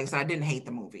 3. Like I said, I didn't hate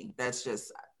the movie.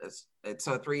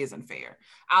 So a 3 isn't fair.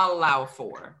 I'll allow a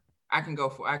 4. I can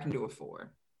do a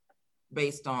 4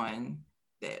 based on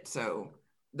that. So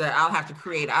that I have to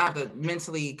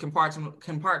mentally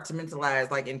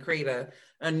compartmentalize, like, and create a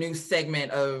new segment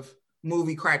of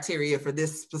movie criteria for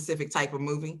this specific type of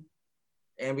movie,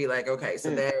 and be like, okay,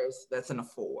 so that's in a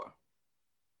 4.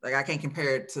 Like I can't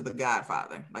compare it to The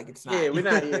Godfather. Like it's not. Yeah, we're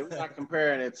not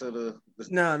comparing it to the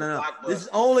no. This is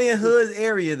only a hood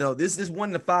area though. This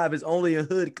 1 to 5 is only a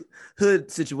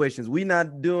hood situations. We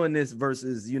not doing this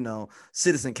versus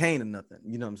Citizen Kane or nothing.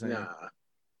 You know what I'm saying? Nah.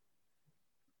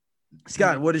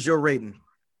 Scott, what is your rating?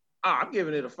 Oh, I'm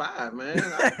giving it a 5, man.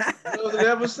 I loved it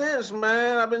ever since,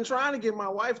 man. I've been trying to get my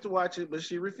wife to watch it, but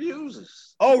she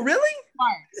refuses. Oh, really?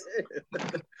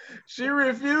 She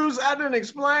refused. I didn't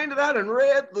explain it. I didn't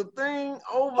read the thing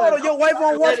over. Oh, your wife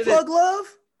won't watch Plug Love?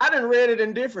 I didn't read it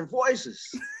in different voices.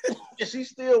 She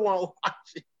still won't watch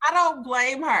it. I don't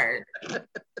blame her.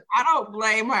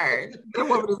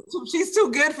 She's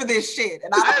too good for this shit.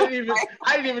 And I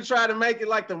didn't even try to make it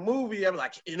like the movie. I'm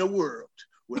like, in a world.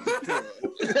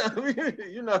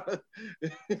 You know.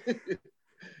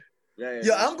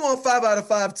 Yeah, I'm going 5 out of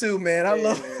 5 too, man. I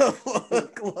love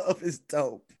Plug Love is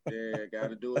dope. Yeah,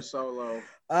 gotta do it solo.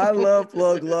 I love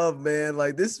Plug Love, man.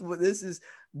 Like this is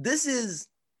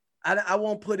I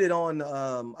won't put it on.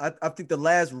 I think the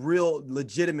last real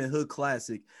legitimate hood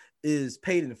classic is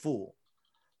Paid in Full,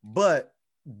 but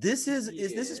this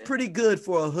is pretty good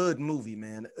for a hood movie,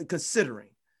 man. Considering,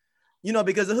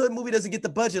 because a hood movie doesn't get the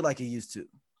budget like it used to.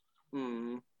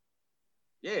 Mm-hmm.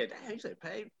 Yeah, damn, you said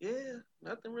Paid. Yeah,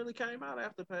 nothing really came out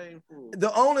after Paid in Full.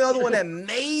 The only other one that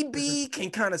maybe can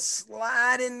kind of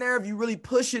slide in there if you really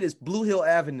push it is Blue Hill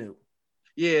Avenue.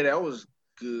 Yeah, that was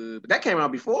good, but that came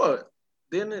out before.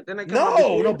 Didn't it?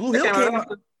 No, Blue Hill came out.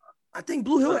 I think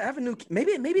Blue Hill Avenue,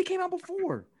 maybe it came out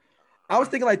before. I was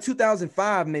thinking like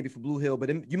 2005 maybe for Blue Hill,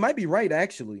 but you might be right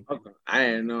actually. Okay. I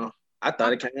didn't know. I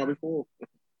thought it came out before.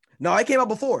 No, it came out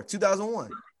before 2001.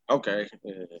 Okay.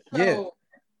 Yeah.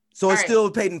 So it's still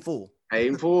Paid in Full. Paid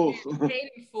in Full.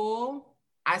 Paid in Full.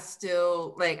 I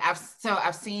still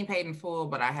I've seen Paid in Full,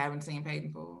 but I haven't seen Paid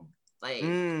in Full. Like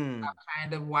I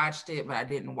kind of watched it, but I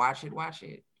didn't watch it.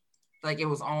 Like it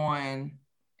was on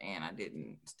and I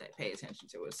didn't pay attention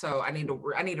to it. So I need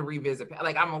to revisit.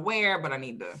 Like I'm aware, but I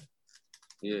need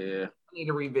to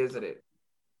revisit it.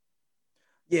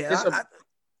 Yeah.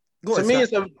 To me,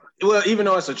 even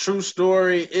though it's a true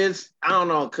story, I don't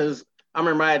know, because I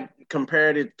remember I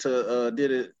compared it to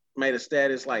made a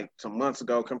status like some months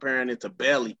ago comparing it to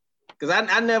Belly, because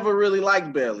I never really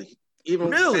liked Belly. Even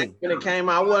when it came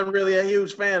out, I wasn't really a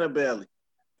huge fan of Belly.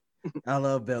 I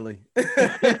love Belly. I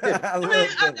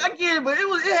get it, but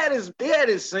it had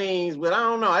its scenes, but I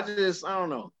don't know. I don't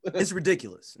know. It's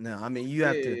ridiculous. No, I mean you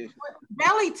have to.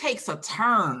 Belly takes a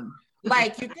turn.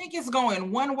 Like you think it's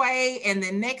going one way, and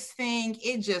the next thing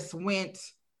it just went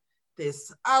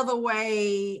this other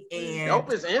way. And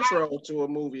dopest intro to a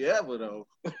movie ever, though.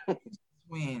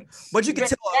 But you can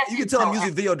tell a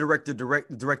music video director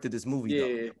directed this movie. Yeah.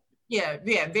 Though.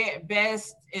 Yeah,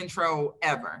 best intro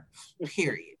ever,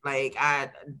 period. Like, I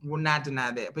will not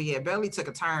deny that. But yeah, Belly took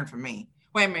a turn for me.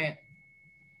 Wait a minute.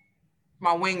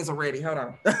 My wings are ready. Hold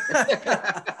on.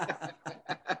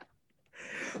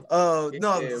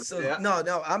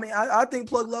 No. I mean, I think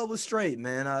Plug Love was straight,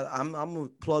 man. I'm a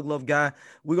Plug Love guy.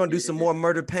 We're gonna do some more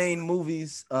Murder Pain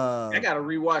movies. I gotta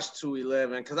rewatch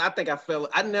 211 because I think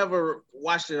I never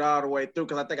watched it all the way through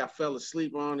because I think I fell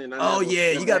asleep on it.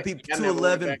 You gotta be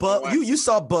 211. But you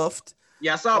saw Buffed.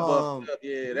 Yeah, I saw Buffed.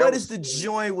 Yeah, what is the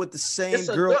joint with the same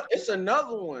girl? It's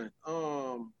another one.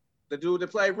 The dude that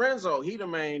played Renzo, he the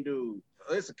main dude.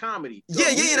 It's a comedy. So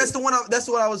yeah. That's the one. That's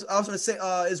what I was gonna say.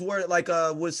 Is where like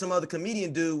with some other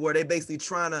comedian dude where they basically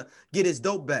trying to get his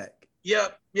dope back.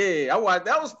 Yep. Yeah. I watched.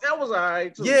 That was all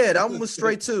right too. Yeah, that one was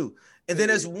straight too. And then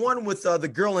there's one with the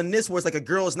girl in this where it's like a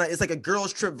girls' night. It's like a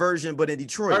girls' trip version, but in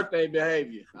Detroit. Birthday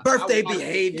Behavior.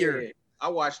 Behavior. I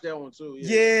watched that one too.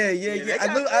 Yeah. I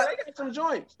got some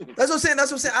joints. That's what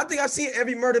I'm saying. I think I've seen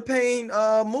every Murder Pain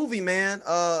movie, man.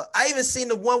 I even seen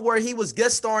the one where he was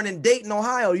guest starring in Dayton,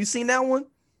 Ohio. You seen that one?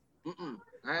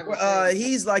 I haven't seen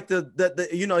he's like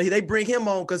they bring him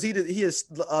on because he is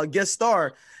a guest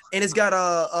star, and it's got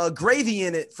a Gravy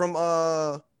in it from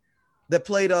that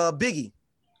played Biggie.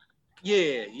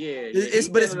 Yeah.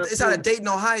 It's out of Dayton,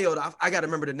 Ohio. I gotta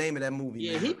remember the name of that movie.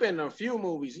 Yeah, he been in a few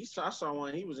movies. I saw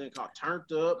one he was in called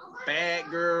Turned Up, Bad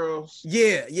Girls.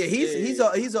 Yeah. He's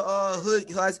a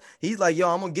hood class. He's like,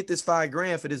 yo, I'm gonna get this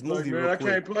 $5,000 for this movie. Like, man, I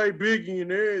can't play Biggie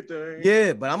and everything.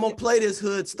 Yeah, but I'm gonna play this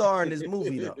hood star in this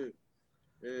movie though.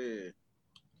 Yeah.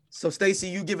 So Stacey,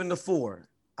 you giving the 4.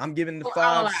 I'm giving the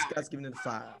 5. Scott's giving it the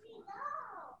 5.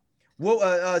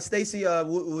 Well, Stacey,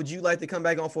 would you like to come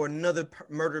back on for another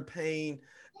Murder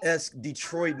Pain-esque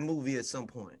Detroit movie at some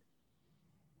point?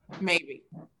 Maybe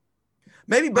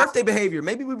Birthday Behavior.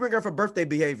 Maybe we bring her for Birthday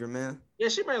Behavior, man. Yeah,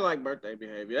 she may like Birthday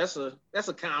Behavior. That's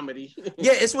a comedy.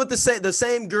 Yeah, it's with the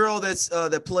same girl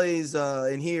that plays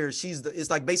in here. It's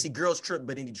like basically Girls Trip,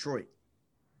 but in Detroit.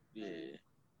 Yeah.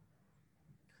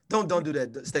 Don't do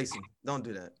that, Stacey. Don't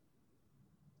do that.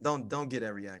 Don't get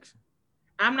that reaction.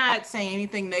 I'm not saying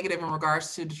anything negative in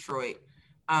regards to Detroit,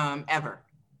 ever.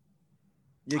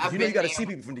 Yeah, because I've you know you been got to there. see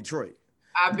people from Detroit.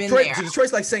 I've been there.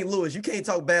 Detroit's like St. Louis. You can't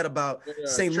talk bad about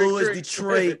St. Louis,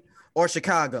 Detroit, or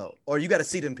Chicago, or you got to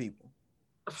see them people.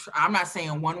 I'm not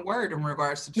saying one word in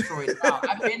regards to Detroit at all.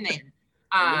 I've been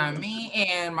there. Me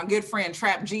and my good friend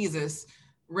Trap Jesus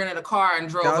rented a car and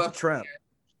drove up. Trap.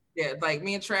 Yeah, like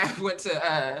me and Trap went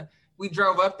to we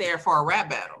drove up there for a rap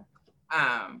battle,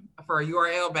 for a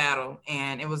URL battle,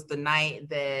 and it was the night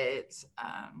that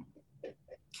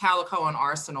Calico and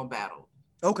Arsenal battled.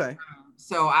 Okay.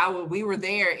 So we were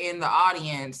there in the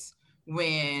audience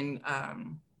when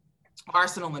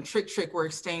Arsenal and Trick were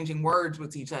exchanging words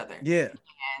with each other. Yeah.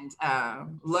 And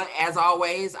as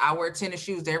always, I wear tennis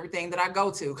shoes to everything that I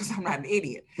go to because I'm not an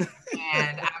idiot.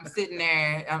 And I'm sitting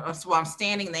there, so I'm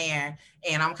standing there,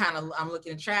 and I'm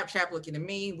looking at Trap looking at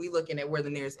me. We looking at where the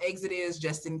nearest exit is,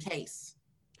 just in case.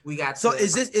 We got. So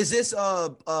is this pre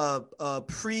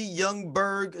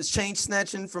Youngberg chain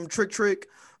snatching from Trick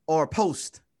or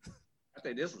post? I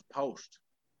think this was post.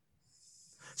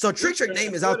 So Trick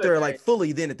name is out there like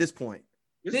fully then at this point.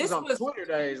 This was on Twitter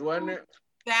days, wasn't it?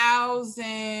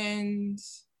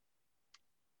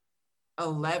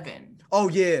 2011. Oh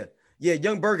yeah.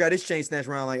 Youngberg got his chain snatched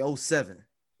around like 07.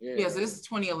 Yeah, so this is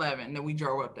 2011 that we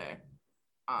drove up there.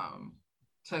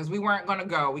 Because we weren't gonna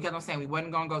go. We kept on saying we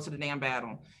wasn't gonna go to the damn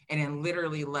battle. And then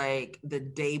literally like the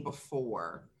day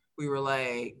before, we were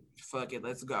like, fuck it,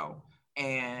 let's go.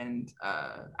 And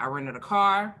I rented a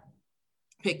car,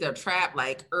 picked up Trap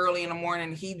like early in the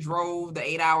morning. He drove the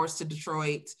 8 hours to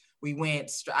Detroit. We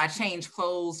went, I changed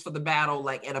clothes for the battle,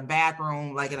 like at a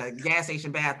bathroom, like in a gas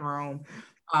station bathroom.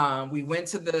 We went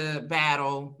to the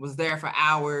battle, was there for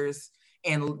hours,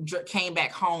 and came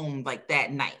back home like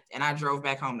that night. And I drove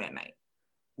back home that night.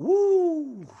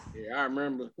 Woo! Yeah, I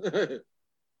remember.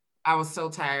 I was so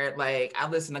tired. Like I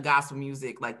listened to gospel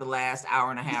music like the last hour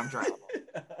and a half drive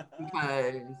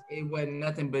because it wasn't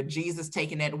nothing but Jesus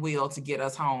taking that wheel to get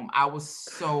us home. I was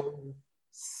so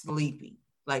sleepy.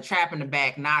 Like Trap in the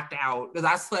back, knocked out because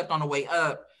I slept on the way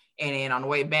up, and then on the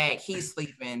way back he's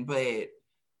sleeping. But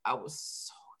I was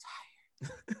so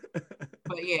tired.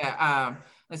 But yeah,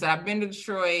 like I said, I've been to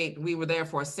Detroit. We were there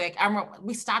for a sec. I remember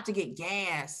we stopped to get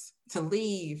gas to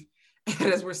leave,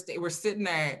 as we're sitting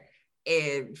there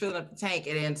and filling up the tank,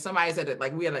 and then somebody said that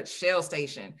like we had a Shell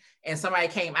station, and somebody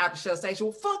came out the Shell station.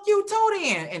 Well, fuck you, too,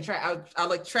 then. And I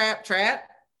like Trap.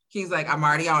 He's like, I'm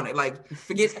already on it. Like,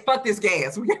 fuck this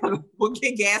gas. We'll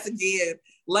get gas again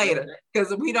later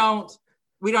because we don't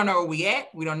know where we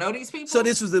at. We don't know these people. So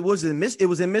this was it was in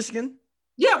Michigan.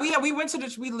 Yeah, we went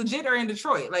to we legit are in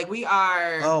Detroit. Like we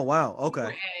are. Oh wow,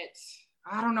 okay.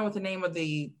 I don't know what the name of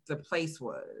the place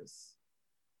was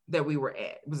that we were at.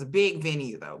 It was a big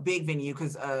venue though,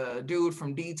 because a dude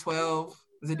from D12,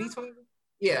 was it D12?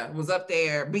 Yeah, was up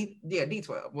there.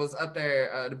 D12 was up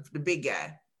there. The big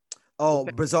guy. Oh,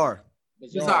 Bizarre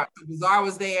was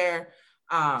there.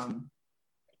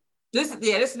 This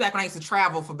is back when I used to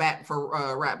travel for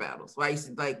rap battles. So I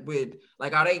used to are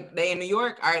they in New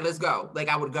York? All right, let's go. Like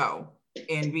I would go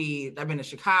and I've been to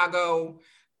Chicago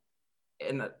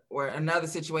or another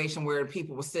situation where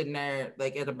people were sitting there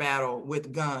like at a battle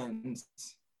with guns,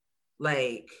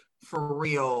 like for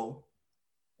real,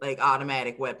 like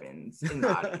automatic weapons in the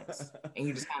audience. And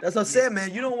you just that's what I said,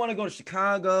 man. You don't want to go to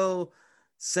Chicago,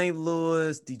 St.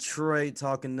 Louis, Detroit,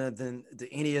 talking nothing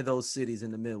to any of those cities in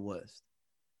the Midwest.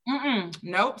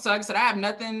 Nope. So like I said, I have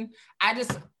nothing. I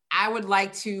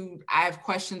have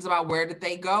questions about where did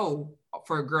they go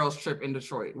for a girls trip in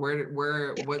Detroit? What It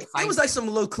was like some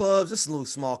little clubs, just little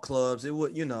small clubs. It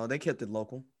would, they kept it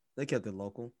local. I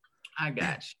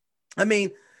got you. I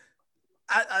mean,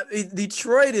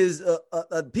 Detroit is,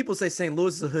 people say St.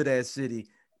 Louis is a hood ass city.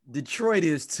 Detroit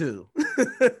is too.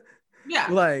 Yeah.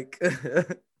 Like.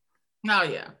 Oh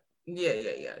yeah.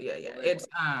 It's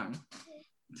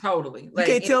totally. Like,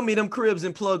 you can't tell me them cribs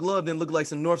in Plug Love didn't look like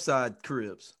some Northside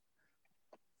cribs.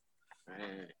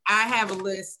 I have a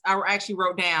list. I actually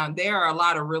wrote down there are a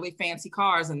lot of really fancy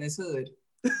cars in this hood.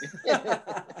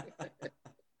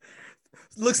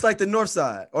 Looks like the North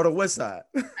Side or the West Side.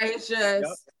 It's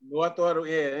just North or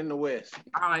in the West.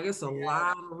 It's a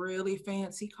lot of really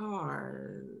fancy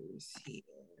cars here.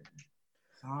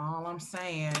 That's all I'm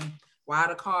saying. Why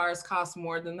the cars cost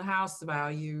more than the house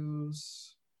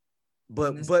values?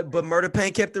 But Murder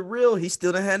Pain kept it real. He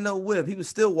still didn't have no whip. He was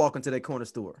still walking to that corner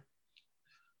store.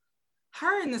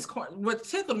 Her in this corner. What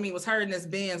tickled me was her in this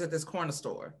Benz at this corner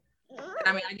store.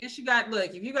 I mean, I guess if you got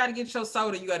to get your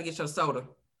soda, you got to get your soda.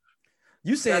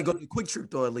 You saying go to Quick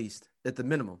Trip though, at least at the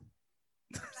minimum.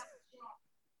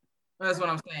 That's what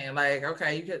I'm saying. Like,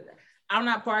 okay, I'm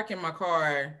not parking my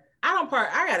car I don't park.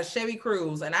 I got a Chevy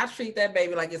Cruze, and I treat that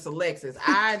baby like it's a Lexus.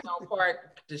 I don't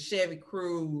park the Chevy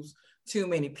Cruze too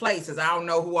many places. I don't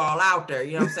know who all out there.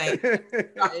 You know what I'm saying?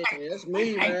 Hey, that's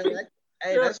me, man.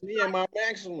 Hey, that's me and my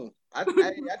Maxima.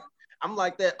 I'm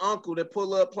like that uncle that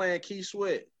pull up playing Key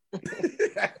Sweat.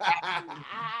 That's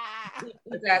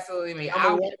absolutely me. I'm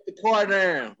gonna wipe the car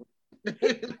down.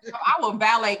 I will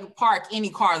valet park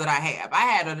any car that I have. I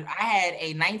had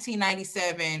a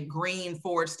 1997 green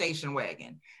Ford station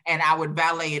wagon, and I would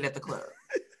valet it at the club.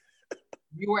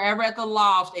 You were ever at the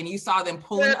loft and you saw them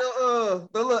pulling the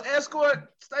little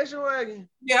escort station wagon.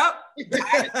 Yep.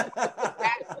 I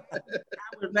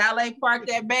would valet park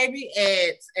that baby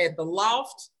at the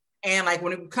loft. And like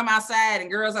when it would come outside and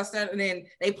girls outside, and then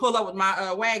they pull up with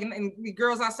my wagon and the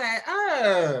girls outside,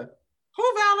 who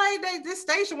valeted this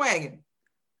station wagon?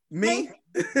 Me?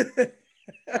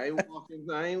 I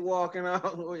ain't walking out.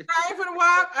 I ain't finna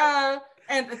walk.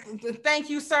 And thank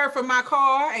you, sir, for my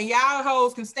car. And y'all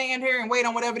hoes can stand here and wait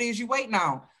on whatever it is you waiting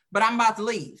on. But I'm about to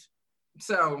leave.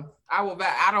 So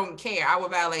I don't care. I will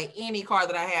valet any car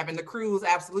that I have, and the Cruze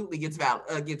absolutely gets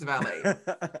valeted.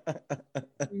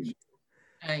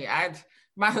 Hey,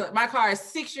 my car is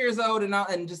 6 years old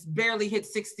and just barely hit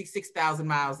 66,000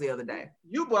 miles the other day.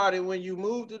 You bought it when you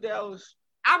moved to Dallas?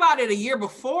 I bought it a year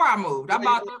before I moved. I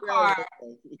bought the car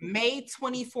May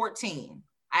 2014.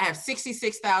 I have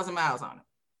 66,000 miles on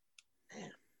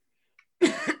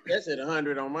it. That's at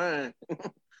 100 on mine.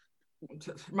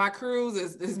 My Cruze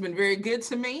has been very good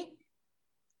to me.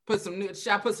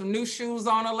 I put some new shoes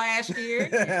on her last year.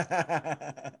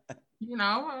 You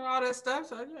know, all that stuff.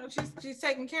 So, you know, she's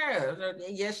taken care of. So,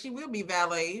 yes, she will be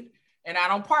valeted. And I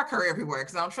don't park her everywhere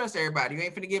because I don't trust everybody. You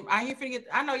ain't finna get.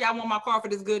 I know y'all want my car for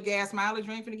this good gas mileage.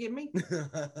 You ain't finna get me.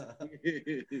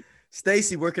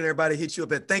 Stacy, where can everybody hit you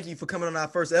up at? Thank you for coming on our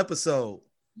first episode.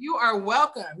 You are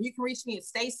welcome. You can reach me at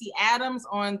Stacy Adams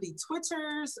on the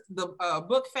Twitters, the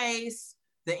Bookface,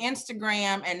 the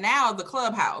Instagram, and now the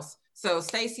Clubhouse. So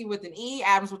Stacy with an E,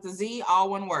 Adams with a Z, all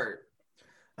one word.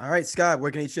 All right, Scott,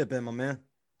 where can he chip in, my man?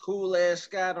 Cool ass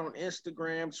Scott on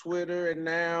Instagram, Twitter, and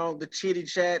now the Chitty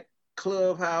Chat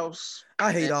Clubhouse.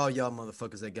 I hate all y'all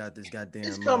motherfuckers that got this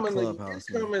goddamn Clubhouse.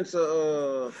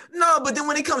 No, but then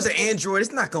when it comes to Android,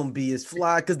 it's not gonna be as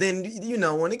fly. Because then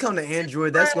when it comes to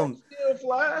Android, that's gonna still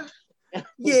fly.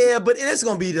 Yeah, but it's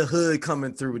gonna be the hood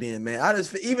coming through. Then, man,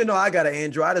 even though I got an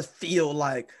Android, I just feel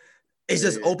like it's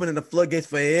just opening the floodgates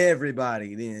for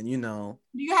everybody. Then Do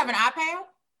you have an iPad?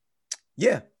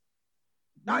 Yeah.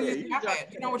 Oh, yeah, you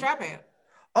know which iPad?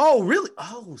 Oh, really?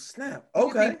 Oh, snap.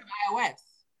 Okay. iOS.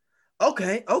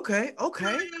 Okay.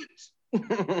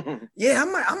 Yeah,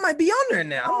 I might be on there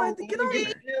now. I might get on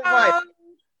there.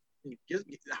 Just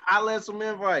holler at some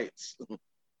invites.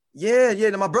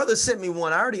 Yeah. My brother sent me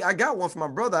one. I got one for my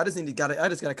brother. I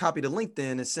just gotta copy the link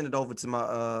then and send it over to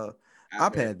my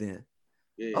iPad then.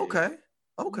 Yeah. Okay.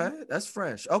 That's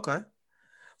fresh. Okay.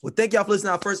 Well, thank y'all for listening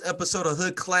to our first episode of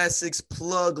Hood Classics.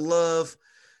 Plug love.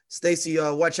 Stacy,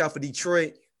 watch out for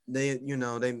Detroit. They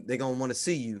gonna want to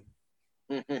see you.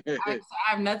 I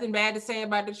have nothing bad to say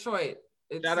about Detroit.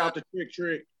 Shout out to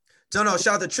Trick. No,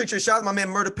 shout out to Trick. Shout out to my man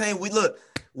Murder Pain.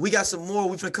 We got some more.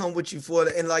 We're gonna come with you for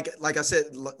it. And like I said,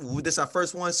 this is our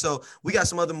first one. So we got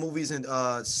some other movies and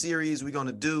series we're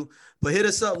gonna do. But hit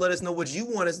us up. Let us know what you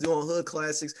want us to do on Hood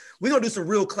Classics. We're gonna do some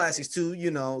real classics too,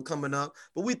 coming up.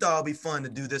 But we thought it'd be fun to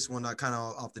do this one kind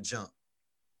of off the jump.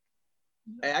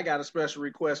 Hey, I got a special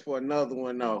request for another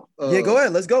one though. Yeah, go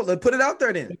ahead. Let's go. Let's put it out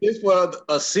there then. This for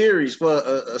a series, for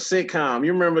a sitcom.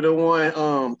 You remember the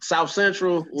one South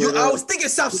Central? I was thinking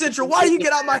South Central. Why you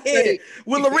get out my head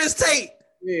with Lorenz Tate?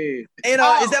 Yeah. And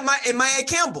is that Maya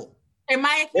Campbell? And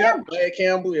Maya Campbell. Yep, Maya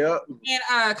Campbell. Yep.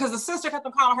 And because the sister kept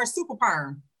on calling her Super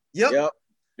Perm. Yep.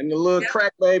 And the little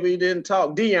crack baby didn't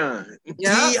talk. Dion. Yep.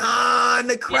 Dion,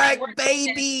 the crack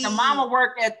baby. The mama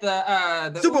worked at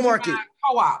the supermarket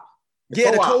co-op.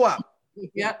 Yeah, the co-op.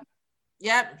 Yep.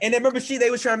 And then remember they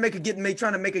was trying to make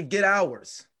her get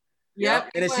hours.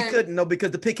 Yep. And then she couldn't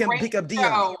because to pick up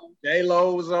Dion.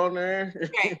 J-Lo was on there.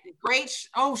 Okay, great.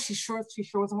 She sure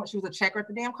wasn't. She was a checker at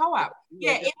the damn co-op.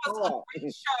 Yeah, it was a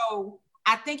great show.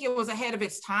 I think it was ahead of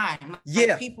its time.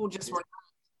 People just were,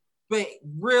 but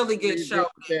really good show.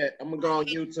 I'm gonna go on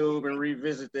YouTube and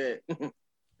revisit that.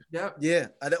 Yep. Yeah.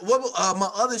 What my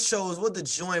other shows? What the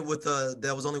joint with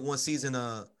that was only one season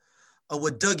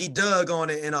with Dougie Doug on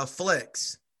it and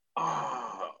Flex.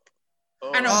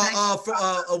 I know.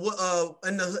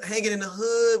 Hanging in the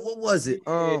Hood. What was it?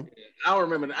 I don't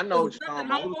remember. I know what you're talking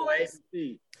about.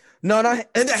 No,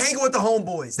 and the Hanging with the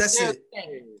Homeboys. That's it.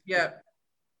 Yeah.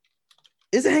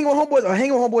 Is it Hanging with Homeboys or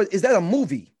Hanging with Homeboys? Is that a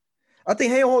movie? I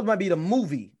think Hanging with Homeboys might be the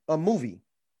movie. a movie.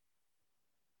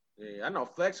 Yeah, I know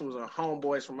Flex was a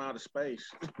Homeboys from Outer Space.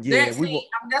 Yeah, that's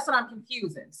what I'm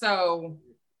confusing. So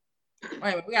wait a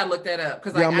minute, we gotta look that up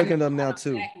because yeah, I'm looking it up now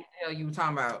too. Exactly what the hell you were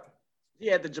talking about? He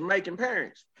had the Jamaican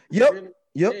parents. Yep.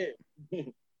 Yeah.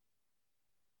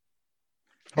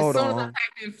 Hold as soon on. as I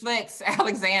typed in Flex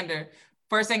Alexander,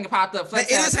 first thing that popped up.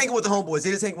 Flex It is Hanging with the Homeboys.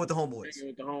 It is Hanging with the Homeboys. Hanging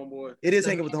with the Homeboys. It is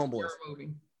Hanging with the Homeboys.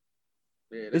 Movie.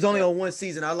 Yeah, it's only on one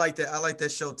season. I like that. I like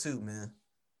that show too, man.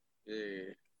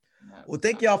 Yeah. Well,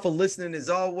 thank y'all for listening as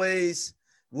always.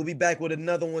 We'll be back with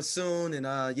another one soon. And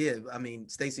yeah, I mean,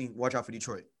 Stacey, watch out for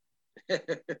Detroit.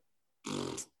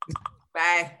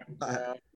 Bye. Bye.